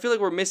Joey, I feel like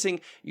we're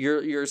missing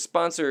your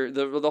sponsor.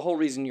 The whole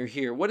reason you're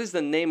here. What is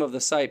the name of the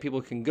site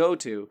people can go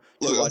to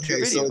Look, watch your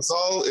okay, video?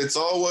 so it's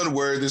all one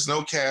word. There's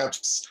no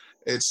caps.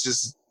 It's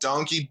just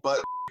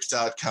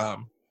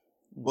donkeybutt.com.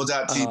 Well,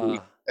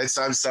 .tv.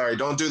 I'm sorry.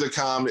 Don't do the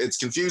com. It's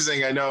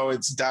confusing. I know.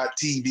 It's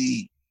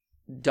 .tv.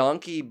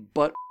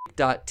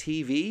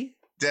 Donkeybutt.tv?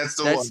 That's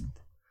the one.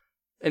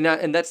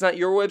 And that's not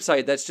your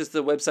website. That's just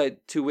the website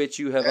to which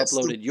you have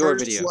uploaded your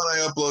video. That's the one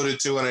I uploaded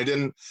to, and I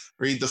didn't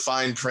read the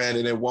fine print,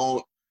 and it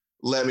won't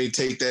let me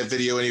take that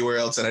video anywhere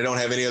else, and I don't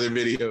have any other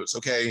videos,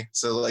 okay?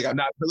 So, like, I'm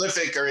not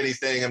prolific or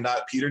anything. I'm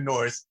not Peter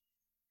North.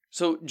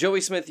 So, Joey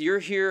Smith, you're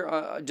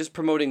here just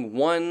promoting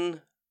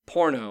one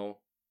porn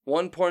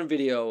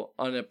video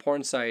on a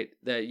porn site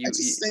that you... I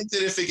just think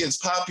that if it gets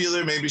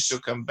popular, maybe she'll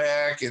come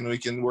back, and we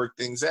can work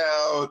things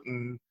out,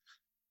 and...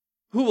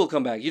 Who will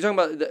come back? You're talking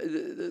about...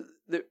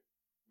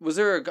 Was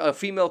there a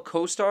female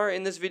co-star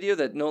in this video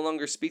that no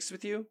longer speaks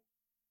with you?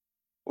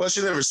 Well,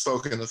 she never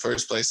spoke in the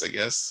first place, I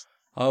guess.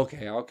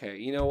 Okay.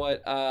 You know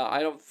what?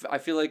 I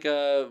feel like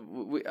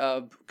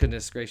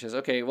goodness gracious.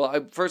 Okay.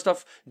 Well, first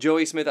off,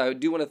 Joey Smith, I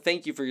do want to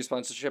thank you for your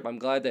sponsorship. I'm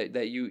glad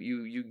that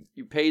you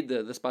paid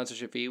the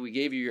sponsorship fee. We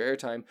gave you your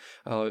airtime.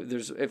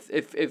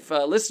 If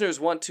listeners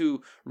want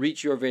to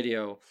reach your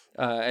video,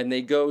 and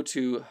they go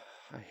to,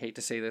 I hate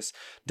to say this,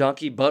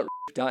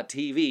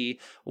 donkeybutt.tv,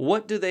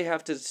 what do they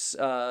have to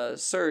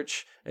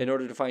search in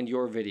order to find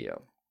your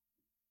video?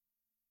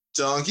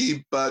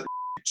 Donkey Butt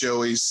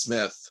Joey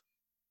Smith.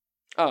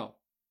 Oh.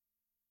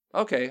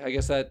 Okay, I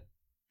guess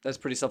that's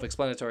pretty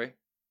self-explanatory.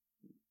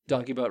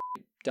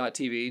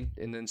 Donkeybutt.tv,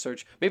 and then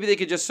search. Maybe they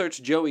could just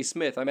search Joey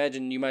Smith. I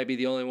imagine you might be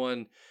the only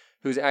one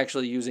who's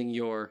actually using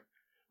your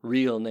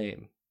real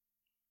name.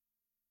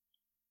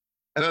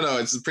 I don't know.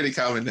 It's a pretty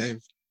common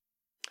name.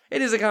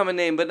 It is a common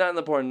name, but not in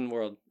the porn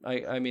world.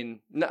 I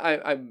mean,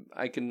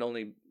 I can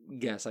only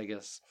guess, I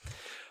guess.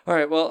 All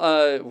right, well,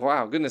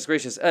 wow, goodness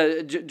gracious.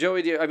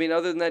 Joey,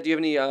 other than that, do you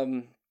have any,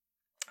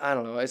 I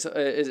don't know, is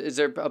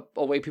there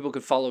a way people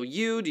could follow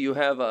you? Do you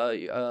have,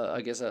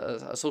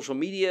 a social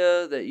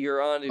media that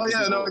you're on? Oh,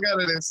 yeah, no, I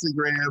got an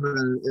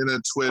Instagram and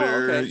a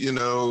Twitter,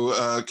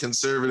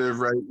 conservative,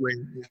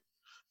 right-wing.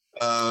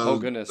 Oh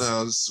goodness!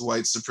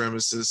 White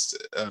supremacist.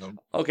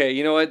 Okay,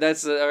 you know what?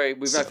 That's all right.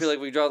 I feel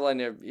like we draw the line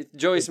there.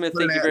 Joey Smith,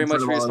 thank you very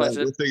much for your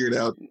sponsorship. We'll figure it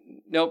out.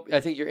 Nope, I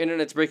think your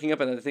internet's breaking up,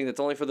 and I think that's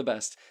only for the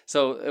best.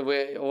 So,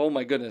 oh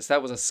my goodness,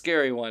 that was a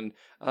scary one.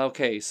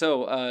 Okay,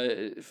 so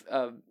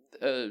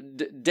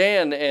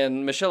Dan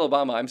and Michelle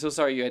Obama, I'm so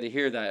sorry you had to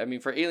hear that. I mean,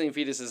 for alien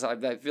fetuses, I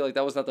feel like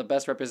that was not the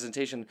best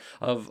representation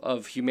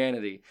of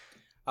humanity.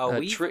 Oh,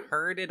 we've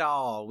heard it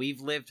all. We've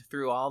lived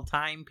through all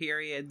time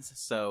periods,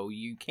 so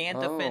you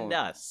can't offend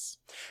us.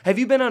 Have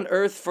you been on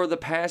Earth for the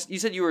past? You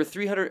said you were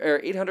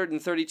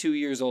 832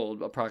 years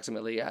old,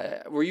 approximately.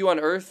 Were you on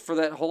Earth for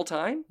that whole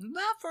time?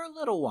 Not for a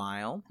little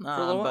while. For a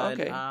little while,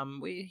 but, okay.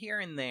 We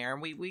here and there.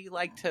 We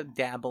like to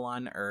dabble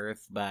on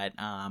Earth, but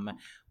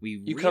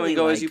you really come and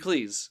go as you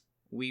please.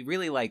 We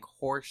really like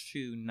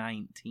Horseshoe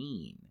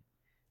 19.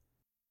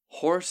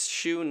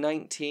 Horseshoe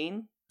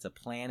 19? It's a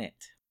planet.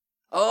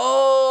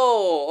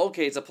 Oh,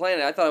 okay. It's a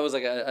planet. I thought it was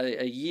like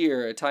a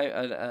year, a time,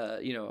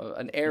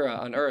 an era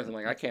on Earth. I'm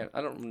like,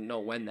 I don't know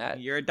when that.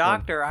 You're a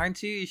doctor,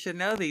 aren't you? You should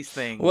know these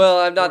things. Well,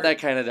 I'm not that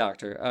kind of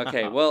doctor.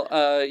 Okay. Well,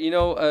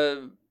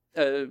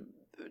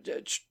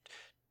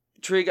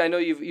 Trig, I know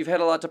you've had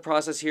a lot to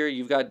process here.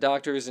 You've got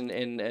doctors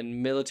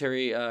and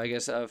military, I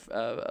guess,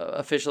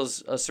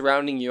 officials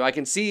surrounding you. I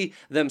can see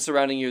them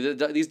surrounding you.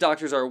 These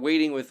doctors are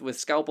waiting with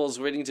scalpels,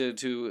 waiting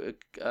to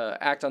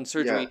act on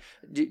surgery.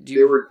 Yeah.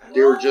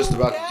 They were just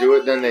about to do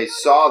it. Then they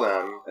saw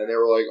them, and they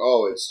were like,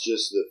 "Oh, it's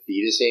just the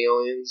fetus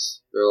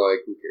aliens." They're like,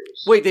 "Who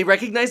cares?" Wait, they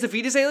recognize the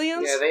fetus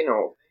aliens? Yeah, they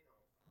know.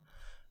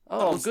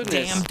 Oh, Those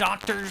goodness! damn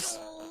doctors.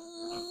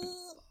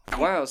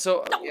 Wow.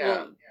 So Yeah.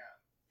 well,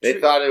 They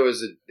thought it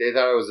was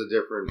a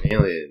different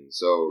alien,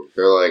 so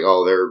they're like,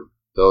 "Oh, they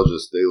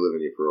live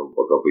in you for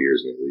a couple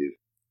years and they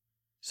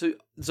leave."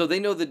 So they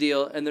know the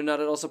deal, and they're not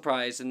at all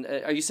surprised. And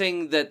are you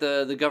saying that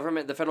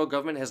the federal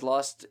government, has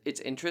lost its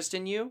interest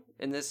in you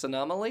in this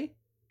anomaly?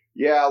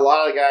 Yeah, a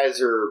lot of the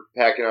guys are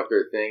packing up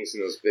their things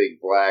in those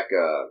big black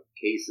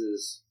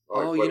cases.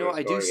 Oh,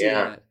 I do see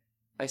that.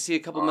 I see a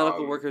couple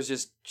medical workers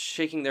just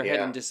shaking their head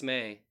yeah. in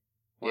dismay.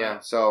 Wow. Yeah,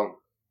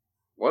 so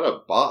what a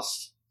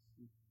bust.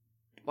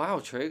 Wow,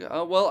 Trig.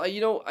 Well,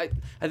 I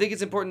think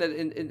it's important that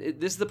in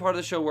this is the part of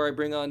the show where I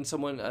bring on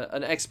someone,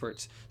 an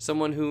expert,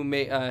 someone who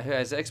who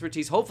has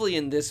expertise, hopefully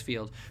in this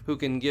field, who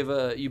can give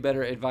you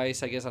better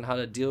advice, I guess, on how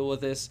to deal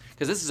with this,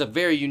 because this is a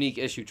very unique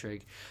issue,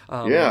 Trig.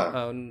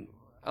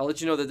 I'll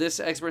let you know that this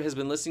expert has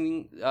been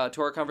listening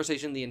to our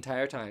conversation the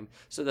entire time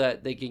so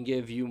that they can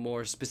give you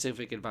more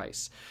specific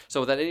advice. So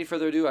without any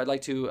further ado, I'd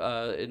like to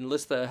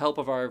enlist the help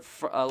of our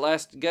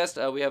last guest.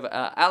 We have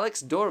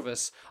Alex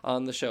Dorvis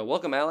on the show.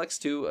 Welcome, Alex,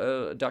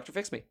 to Dr.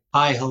 Fix Me.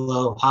 Hi,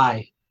 hello,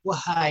 hi.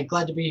 Well, hi,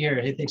 glad to be here.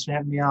 Hey, thanks for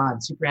having me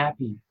on. Super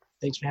happy.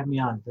 Thanks for having me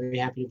on. Very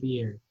happy to be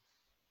here.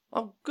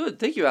 Oh, good.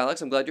 Thank you,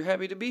 Alex. I'm glad you're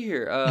happy to be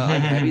here. I'm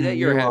happy that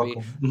you're happy.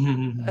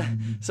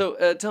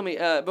 So tell me,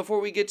 before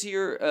we get to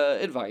your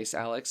advice,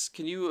 Alex,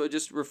 can you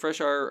just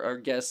refresh our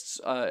guests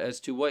as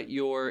to what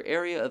your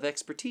area of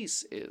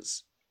expertise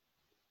is?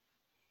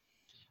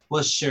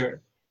 Well,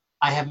 sure.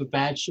 I have a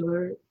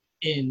bachelor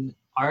in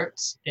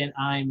arts, and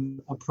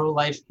I'm a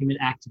pro-life human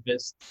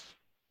activist.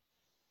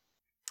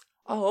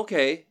 Oh,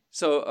 okay.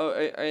 So,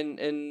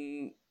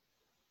 and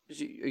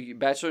you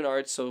bachelor in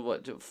arts, so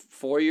what?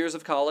 4 years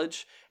of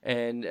college,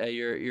 and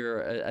you're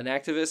an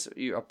activist.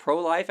 You're a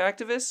pro-life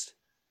activist.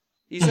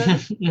 You said.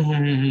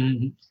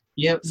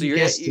 Yep. So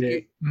you're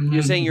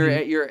saying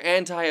you're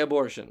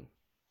anti-abortion.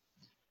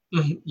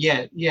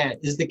 Yeah.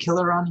 Is the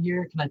killer on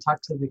here? Can I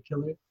talk to the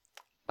killer?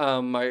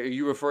 Are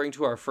you referring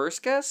to our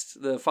first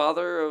guest, the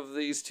father of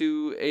these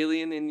two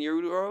alien in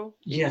utero?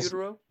 Yes.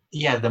 Utero?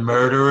 Yeah, the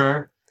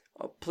murderer.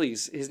 Oh,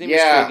 please. His name is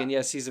Trig, and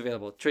yes, he's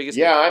available. Trig is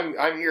I'm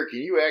here. Can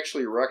you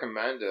actually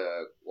recommend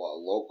a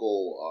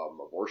local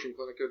abortion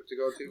clinic to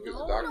go to? Because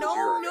the doctor's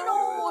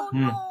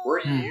here. No.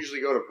 Where do you usually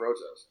go to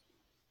protest?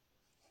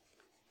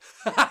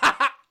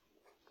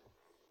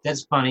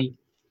 That's funny.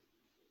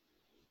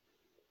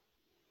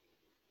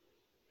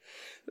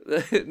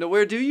 No,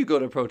 where do you go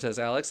to protest,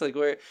 Alex? Like,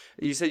 where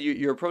you said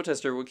you're a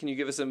protester. What can you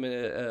give us some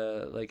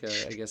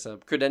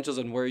credentials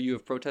on where you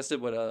have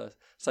protested? What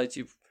sites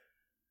you've?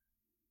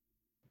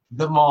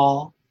 The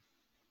mall.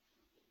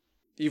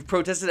 You've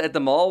protested at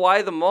the mall.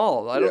 Why the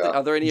mall? I don't think.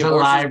 Are there any the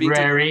abortions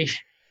library?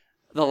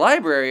 The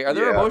library. Are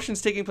there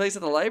abortions taking place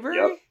at the library?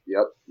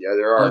 Yep. Yeah,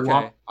 there are.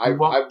 Okay. I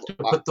want to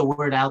put the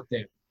word out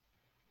there.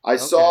 I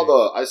saw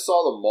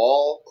the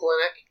mall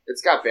clinic.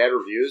 It's got bad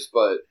reviews,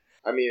 but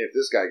I mean, if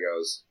this guy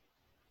goes.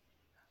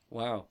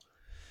 Wow.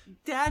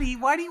 Daddy,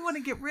 why do you want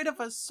to get rid of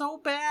us so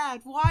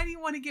bad? Why do you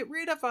want to get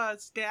rid of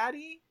us,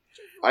 Daddy?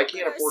 I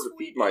can't afford to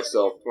feed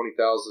myself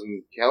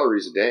 20,000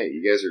 calories a day.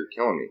 You guys are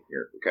killing me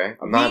here, okay?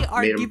 I'm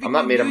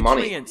not made of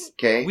money,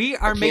 okay? We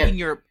are making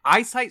your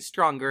eyesight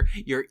stronger,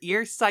 your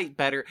ear sight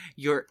better,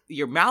 your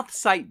mouth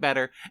sight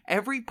better.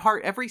 Every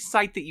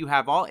sight that you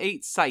have, all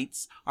 8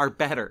 sights are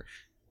better.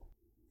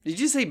 Did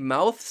you say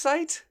mouth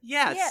sight?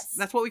 Yes.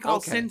 That's what we call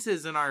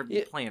senses in our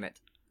planet.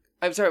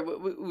 I'm sorry,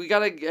 we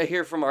gotta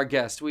hear from our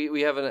guest.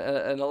 We have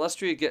an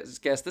illustrious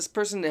guest. This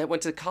person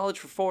went to college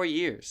for 4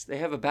 years. They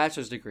have a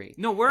bachelor's degree.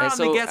 No, we're on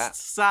the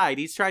guest's side.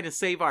 He's trying to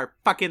save our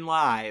fucking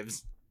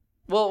lives.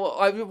 Well,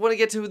 I want to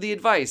get to the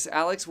advice.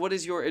 Alex, what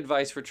is your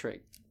advice for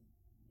Trig?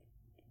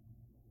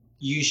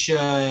 You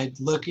should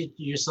look at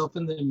yourself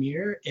in the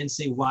mirror and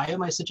say, why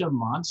am I such a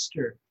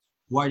monster?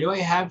 Why do I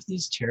have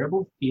these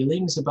terrible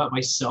feelings about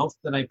myself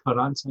that I put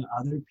onto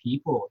other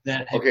people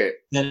that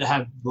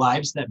have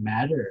lives that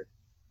matter?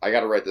 I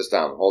gotta write this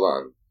down. Hold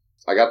on.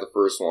 I got the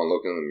first one.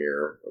 Look in the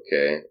mirror.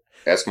 Okay.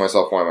 Ask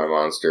myself why I'm a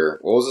monster.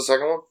 What was the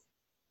second one?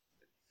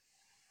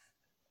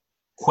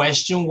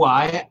 Question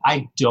why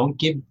I don't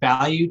give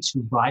value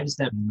to lives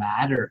that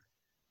matter.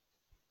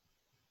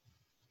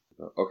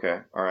 Okay.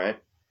 All right.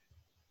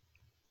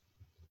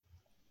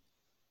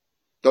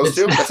 Those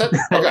two? That's it?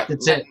 Okay.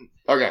 That's it.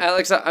 Okay.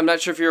 Alex, I'm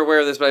not sure if you're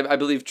aware of this, but I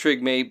believe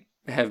Trig may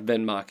have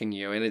been mocking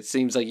you, and it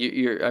seems like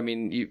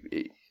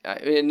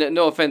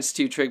no offense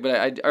to you, Trig,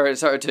 but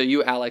sorry to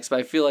you, Alex, but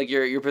I feel like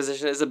your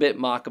position is a bit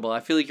mockable. I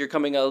feel like you're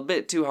coming a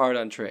bit too hard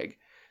on Trig.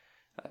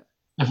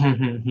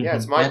 Yeah,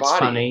 it's my body.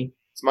 Funny.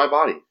 It's my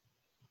body.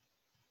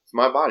 It's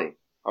my body.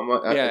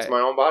 It's my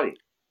own body.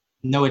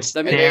 No, it's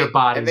their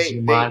bodies,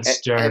 you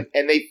monster.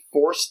 And they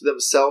forced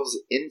themselves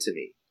into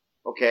me.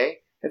 Okay?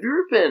 Have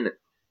you ever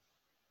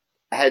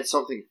had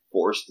something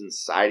forced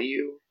inside of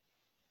you?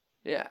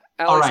 Yeah.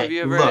 Alex, have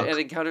you ever had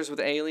encounters with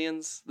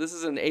aliens? This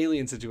is an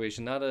alien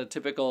situation, not a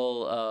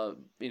typical,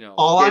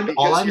 All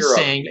I'm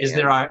saying is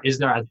there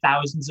are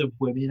thousands of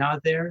women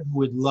out there who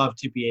would love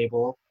to be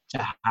able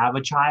to have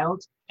a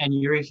child, and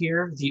you're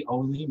here, the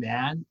only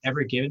man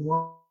ever given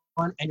one,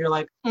 and you're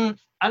like, I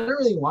don't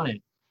really want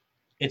it.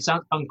 It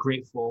sounds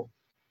ungrateful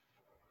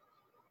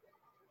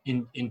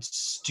and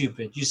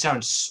stupid. You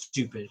sound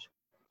stupid.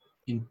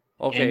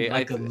 Okay, and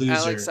like a loser,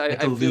 Alex,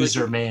 like a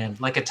loser man,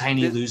 like a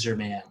tiny loser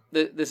man.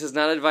 This is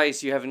not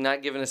advice. You have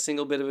not given a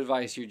single bit of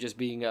advice. You're just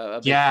being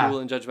a bit cruel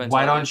and judgmental.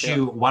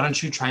 Why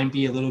don't you try and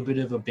be a little bit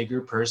of a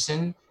bigger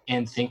person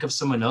and think of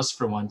someone else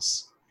for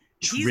once?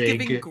 He's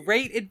giving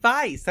great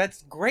advice.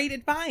 That's great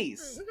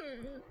advice.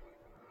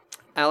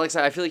 Alex,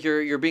 I feel like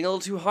you're being a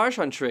little too harsh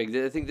on Trig.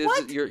 I think this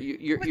is,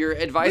 your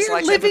advice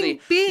lacks living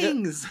empathy.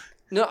 beings.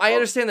 No, I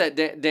understand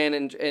that, Dan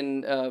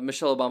and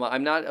Michelle Obama.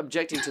 I'm not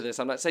objecting to this.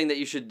 I'm not saying that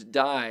you should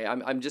die.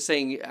 I'm just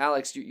saying,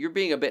 Alex, you're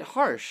being a bit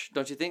harsh,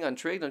 don't you think, on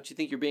Trig? Don't you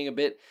think you're being a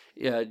bit...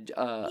 He's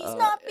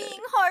not being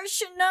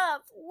harsh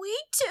enough. We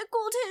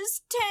tickled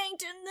his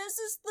taint, and this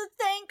is the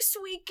thanks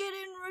we get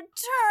in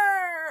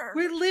return.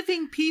 We're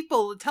living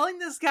people. Telling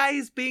this guy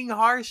he's being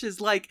harsh is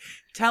like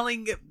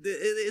telling...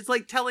 It's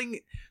like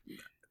telling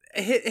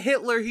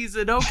Hitler he's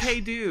an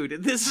okay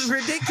dude. This is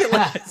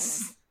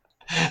ridiculous.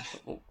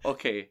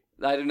 Okay.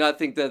 I do not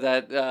think that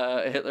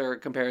Hitler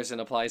comparison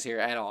applies here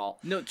at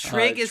all. No,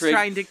 Trig is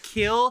trying to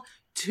kill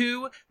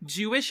 2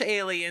 Jewish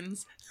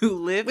aliens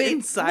who live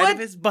inside of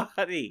his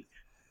body.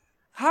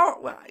 How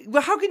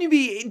can you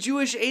be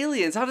Jewish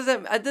aliens? How does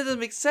that doesn't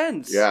make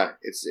sense? Yeah,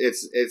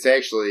 it's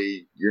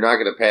actually, you're not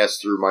going to pass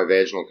through my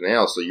vaginal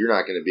canal, so you're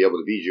not going to be able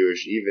to be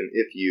Jewish even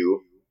if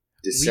you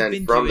descend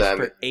We've been from Jewish them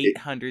for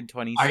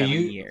 827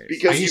 years.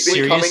 Because you've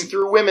been coming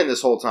through women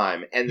this whole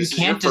time, and this you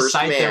can't is your first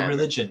decide man. their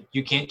religion.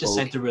 You can't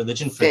decide the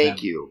religion for them.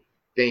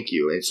 Thank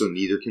you, and so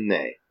neither can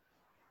they.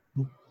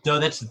 No,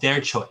 that's their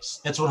choice.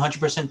 That's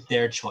 100%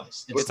 their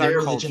choice. It's their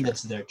religion.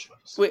 That's their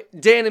choice. Wait,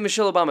 Dan and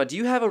Michelle Obama, do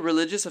you have a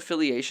religious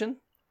affiliation?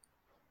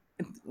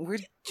 We're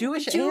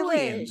Jewish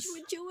aliens.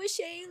 We're Jewish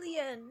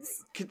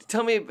aliens.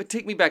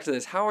 Take me back to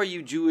this. How are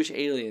you Jewish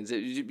aliens? Were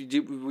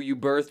you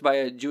birthed by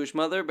a Jewish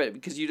mother? But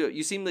because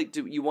you seem like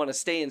you want to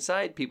stay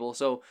inside people.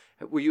 So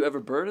were you ever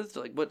birthed?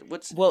 Like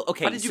what's? Well,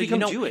 okay. How did you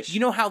become Jewish?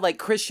 You know how like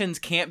Christians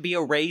can't be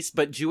a race,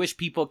 but Jewish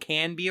people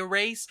can be a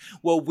race.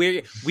 Well,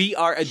 we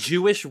are a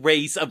Jewish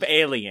race of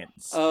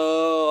aliens.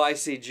 Oh, I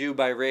see. Jew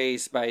by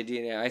race, by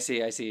DNA. I see.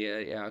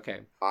 Yeah. Okay.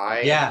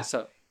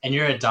 So and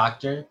you're a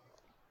doctor.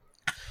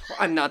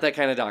 I'm not that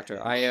kind of doctor.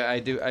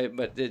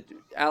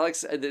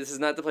 Alex, this is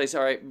not the place.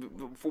 All right,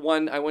 for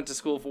one, I went to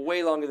school for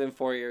way longer than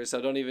 4 years,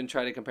 so don't even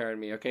try to compare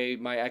me. Okay,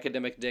 my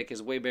academic dick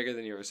is way bigger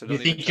than yours. So don't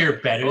you think you're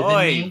better than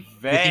me? You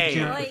think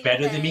you're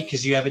better than me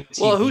because you have a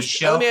TV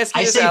show? Let me ask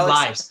you this, save Alex.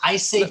 lives. I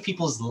save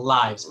people's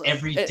lives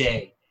every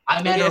day.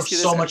 I matter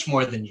so much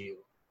more than you.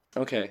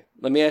 Okay,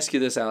 let me ask you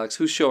this, Alex.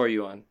 Whose show are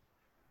you on?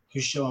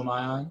 Whose show am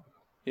I on?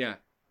 Yeah.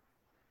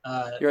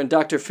 You're on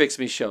Dr. Fix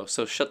Me show,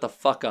 so shut the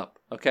fuck up,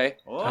 okay?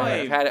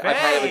 I've had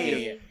it with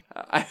you.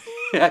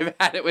 I've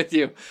had it with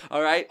you.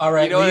 All right. All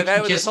right. You know what I've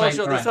had with this whole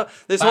show.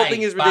 This whole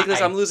thing is ridiculous.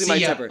 I'm losing my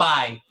temper.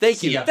 Bye.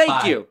 Thank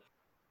you.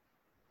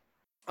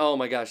 Oh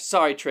my gosh.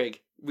 Sorry, Trig.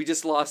 We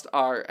just lost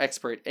our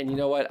expert, and you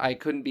know what? I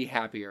couldn't be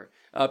happier.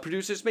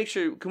 Producers, make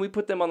sure. Can we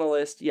put them on the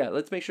list? Yeah.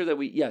 Let's make sure that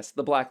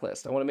the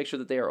blacklist. I want to make sure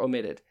that they are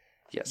omitted.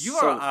 Yes. You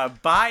are a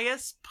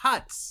biased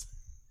putz.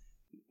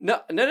 No.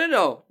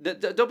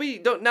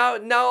 Don't now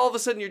all of a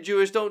sudden you're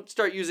Jewish. Don't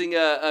start using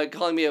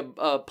calling me a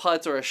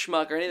putz or a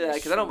schmuck or anything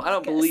like that, because I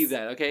don't believe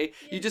that. Okay,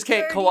 you just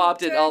can't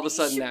co-opt it all of a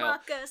sudden now.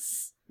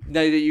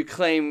 Now that you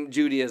claim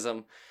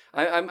Judaism,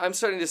 I'm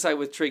starting to side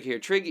with Trig here.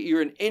 Trig,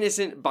 you're an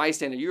innocent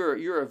bystander.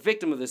 You're a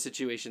victim of this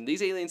situation.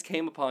 These aliens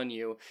came upon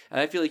you, and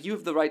I feel like you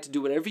have the right to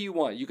do whatever you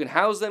want. You can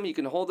house them. You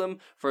can hold them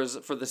for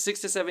the 6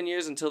 to 7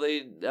 years until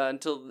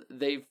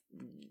they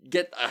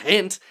get a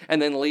hint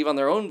and then leave on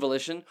their own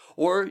volition,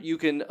 or you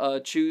can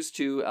choose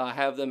to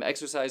have them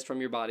exorcised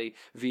from your body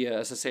via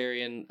a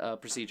cesarean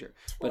procedure.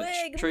 But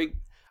Trig,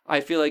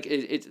 I feel like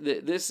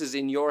this is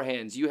in your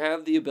hands. You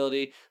have the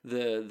ability.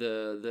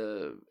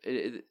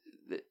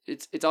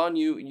 It's on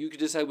you. You can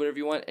decide whatever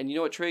you want. And you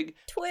know what, Trig?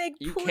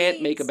 You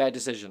can't make a bad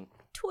decision.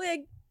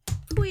 Twig,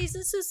 please.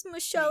 This is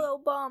Michelle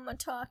Obama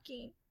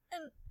talking,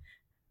 and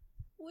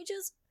we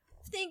just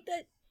think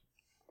that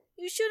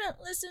you shouldn't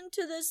listen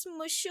to this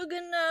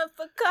Mushugana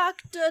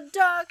Fakakta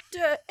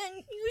doctor,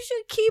 and you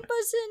should keep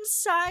us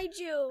inside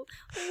you.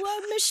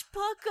 We're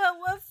mishpaka,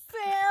 we're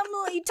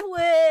family,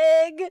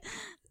 Twig.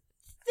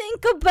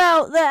 Think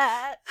about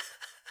that.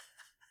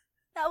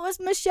 That was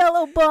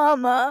Michelle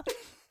Obama.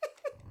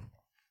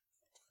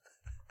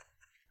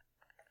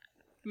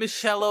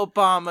 Michelle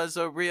Obama's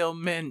a real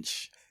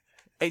mensch,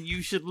 and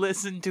you should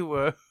listen to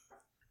her.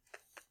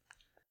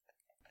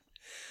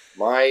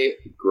 My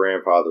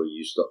grandfather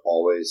used to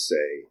always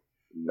say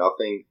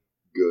nothing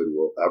good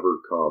will ever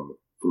come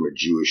from a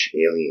Jewish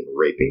alien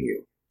raping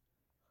you.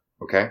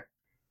 Okay?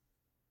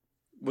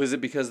 Was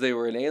it because they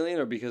were an alien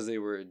or because they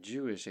were a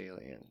Jewish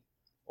alien?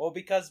 Or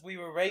because we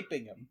were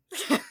raping him.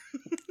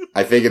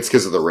 I think it's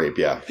because of the rape,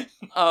 yeah.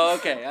 Oh,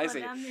 okay, I Well, see.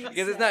 that makes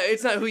Because it's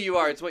sense. not who you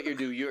are, it's what you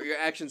do. Your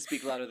actions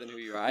speak louder than who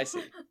you are. I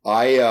see.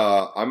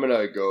 I'm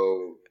gonna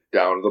go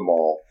down to the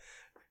mall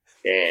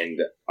and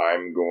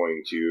I'm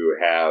going to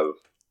have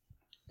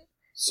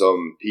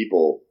some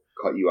people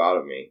cut you out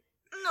of me.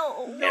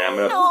 No. And I'm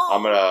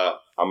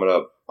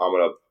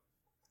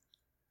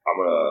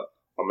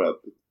gonna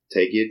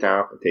take you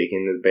down, take you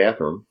into the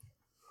bathroom.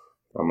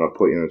 I'm gonna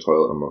put you in the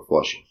toilet. I'm gonna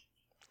flush you.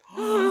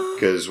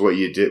 Because what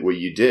you did,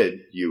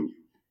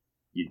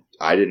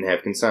 I didn't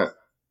have consent,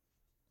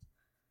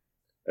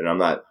 and I'm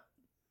not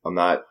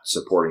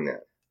supporting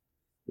that.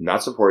 I'm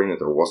not supporting that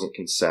there wasn't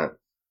consent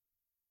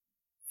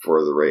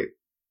for the rape.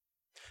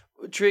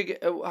 Trig,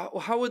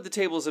 how would the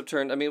tables have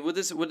turned? I mean, would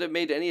it have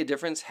made any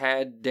difference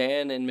had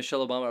Dan and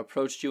Michelle Obama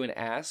approached you and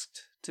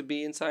asked to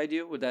be inside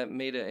you? Would that have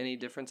made any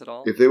difference at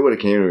all? If they would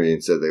have came to me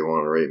and said they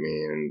wanted to rape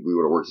me, and we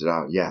would have worked it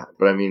out, yeah.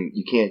 But I mean,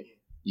 you can't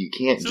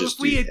So just.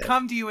 if we do had that.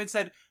 come to you and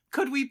said,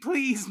 could we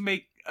please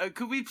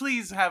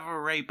have a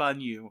rape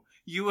on you?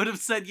 You would have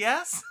said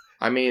yes?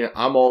 I mean,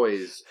 I'm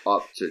always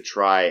up to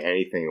try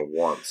anything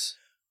once.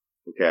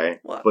 Okay?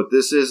 What? But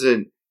this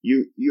isn't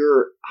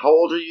you're how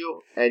old are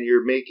you? And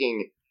you're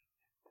making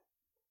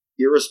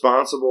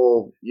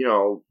irresponsible,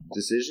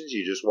 decisions.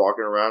 You just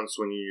walking around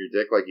swinging your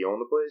dick like you own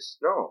the place?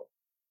 No.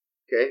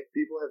 Okay?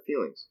 People have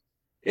feelings.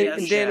 And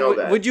Yes, Dan, know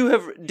that. would you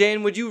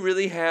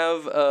really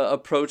have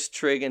approached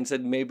Trig and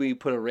said maybe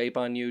put a rape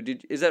on you?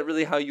 Is that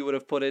really how you would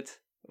have put it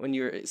when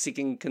you're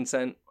seeking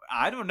consent?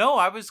 I don't know.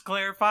 I was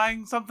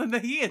clarifying something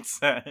that he had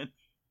said.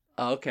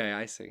 Okay,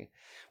 I see.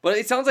 But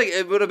it sounds like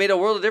it would have made a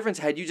world of difference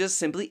had you just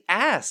simply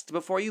asked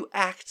before you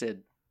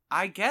acted.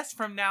 I guess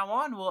from now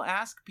on we'll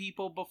ask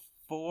people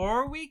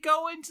before we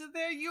go into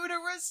their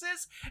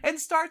uteruses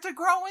and start to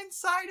grow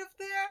inside of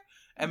there.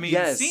 I mean,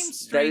 Yes, it seems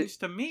that strange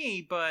to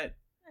me, but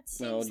That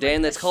No, seems Dan,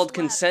 like that's a called schlep.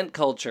 consent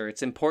culture.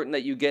 It's important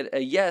that you get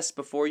a yes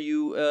before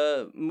you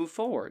move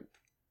forward.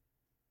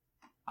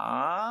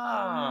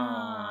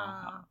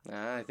 I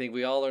think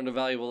we all learned a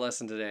valuable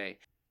lesson today.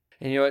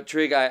 And you know what,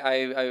 Trig,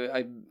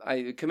 I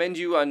commend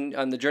you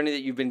on the journey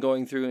that you've been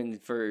going through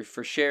and for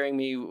sharing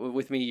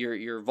with me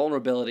your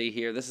vulnerability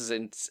here. This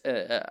isn't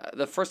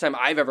the first time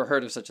I've ever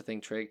heard of such a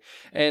thing, Trig.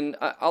 And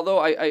although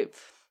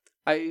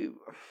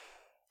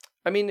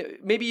I mean,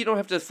 maybe you don't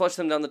have to flush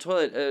them down the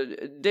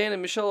toilet. Dan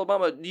and Michelle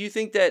Obama, do you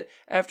think that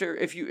after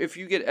if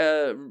you get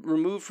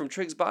removed from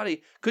Trig's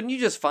body, couldn't you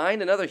just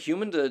find another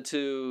human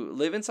to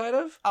live inside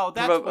of? oh,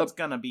 that's what's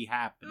gonna be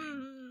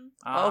happening.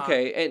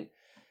 Okay, and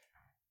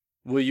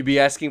will you be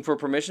asking for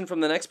permission from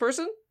the next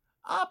person?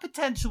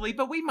 Potentially,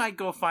 but we might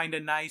go find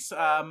a nice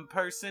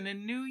person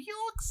in New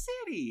York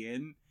City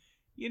and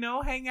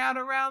hang out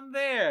around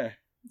there.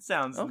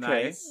 Sounds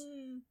Okay. nice.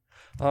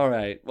 All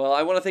right. Well,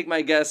 I want to thank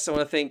my guests. I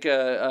want to thank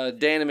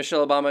Dan and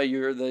Michelle Obama.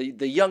 You're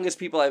the youngest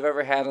people I've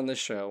ever had on this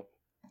show.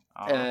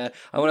 I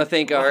want to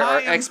thank our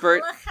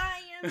expert.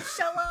 L'chaim,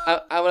 shalom.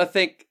 I want to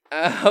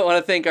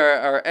thank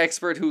our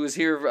expert who was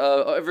here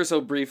ever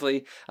so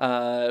briefly.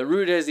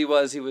 Rude as he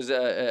was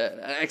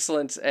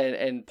excellent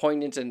and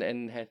poignant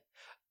and had.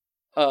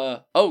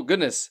 Oh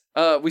goodness.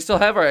 We still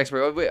have our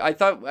expert. Wait, I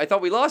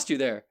thought we lost you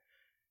there.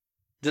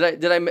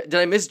 Did I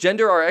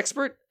misgender our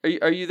expert?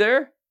 Are you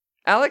there,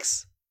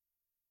 Alex?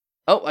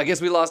 Oh, I guess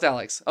we lost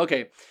Alex.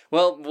 Okay.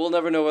 Well, we'll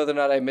never know whether or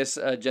not I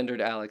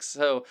misgendered Alex.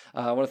 So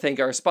I want to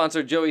thank our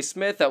sponsor, Joey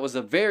Smith. That was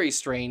a very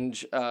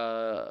strange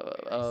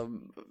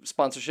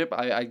sponsorship.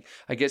 I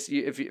guess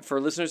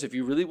for listeners, if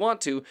you really want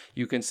to,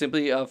 you can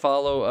simply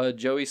follow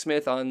Joey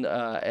Smith on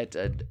at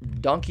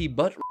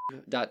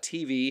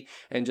donkeybutt.tv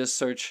and just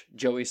search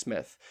Joey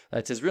Smith.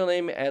 That's his real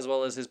name as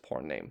well as his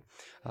porn name.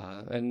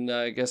 And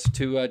I guess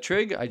to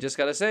Trig, I just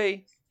got to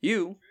say,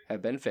 you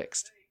have been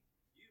fixed.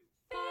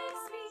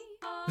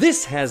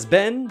 This has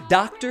been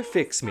Dr.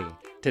 Fix Me.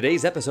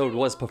 Today's episode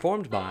was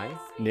performed by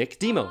Nick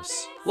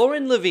Demos,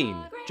 Lauren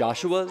Levine,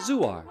 Joshua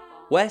Zuar,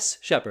 Wes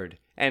Shepard,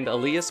 and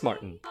Elias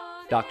Martin.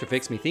 Dr.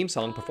 Fix Me theme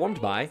song performed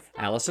by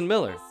Allison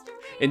Miller.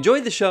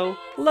 Enjoyed the show?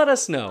 Let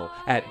us know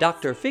at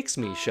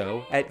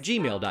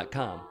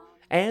drfixmeshow@gmail.com.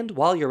 And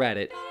while you're at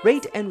it,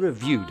 rate and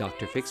review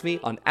Dr. Fix Me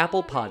on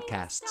Apple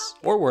Podcasts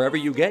or wherever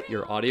you get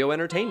your audio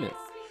entertainment.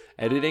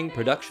 Editing,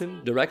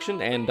 production,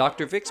 direction, and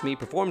Dr. Fix Me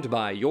performed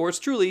by yours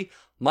truly,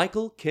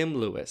 Michael Kim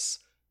Lewis.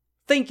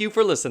 Thank you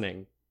for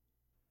listening.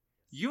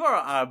 You are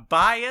a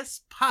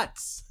biased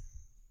putz.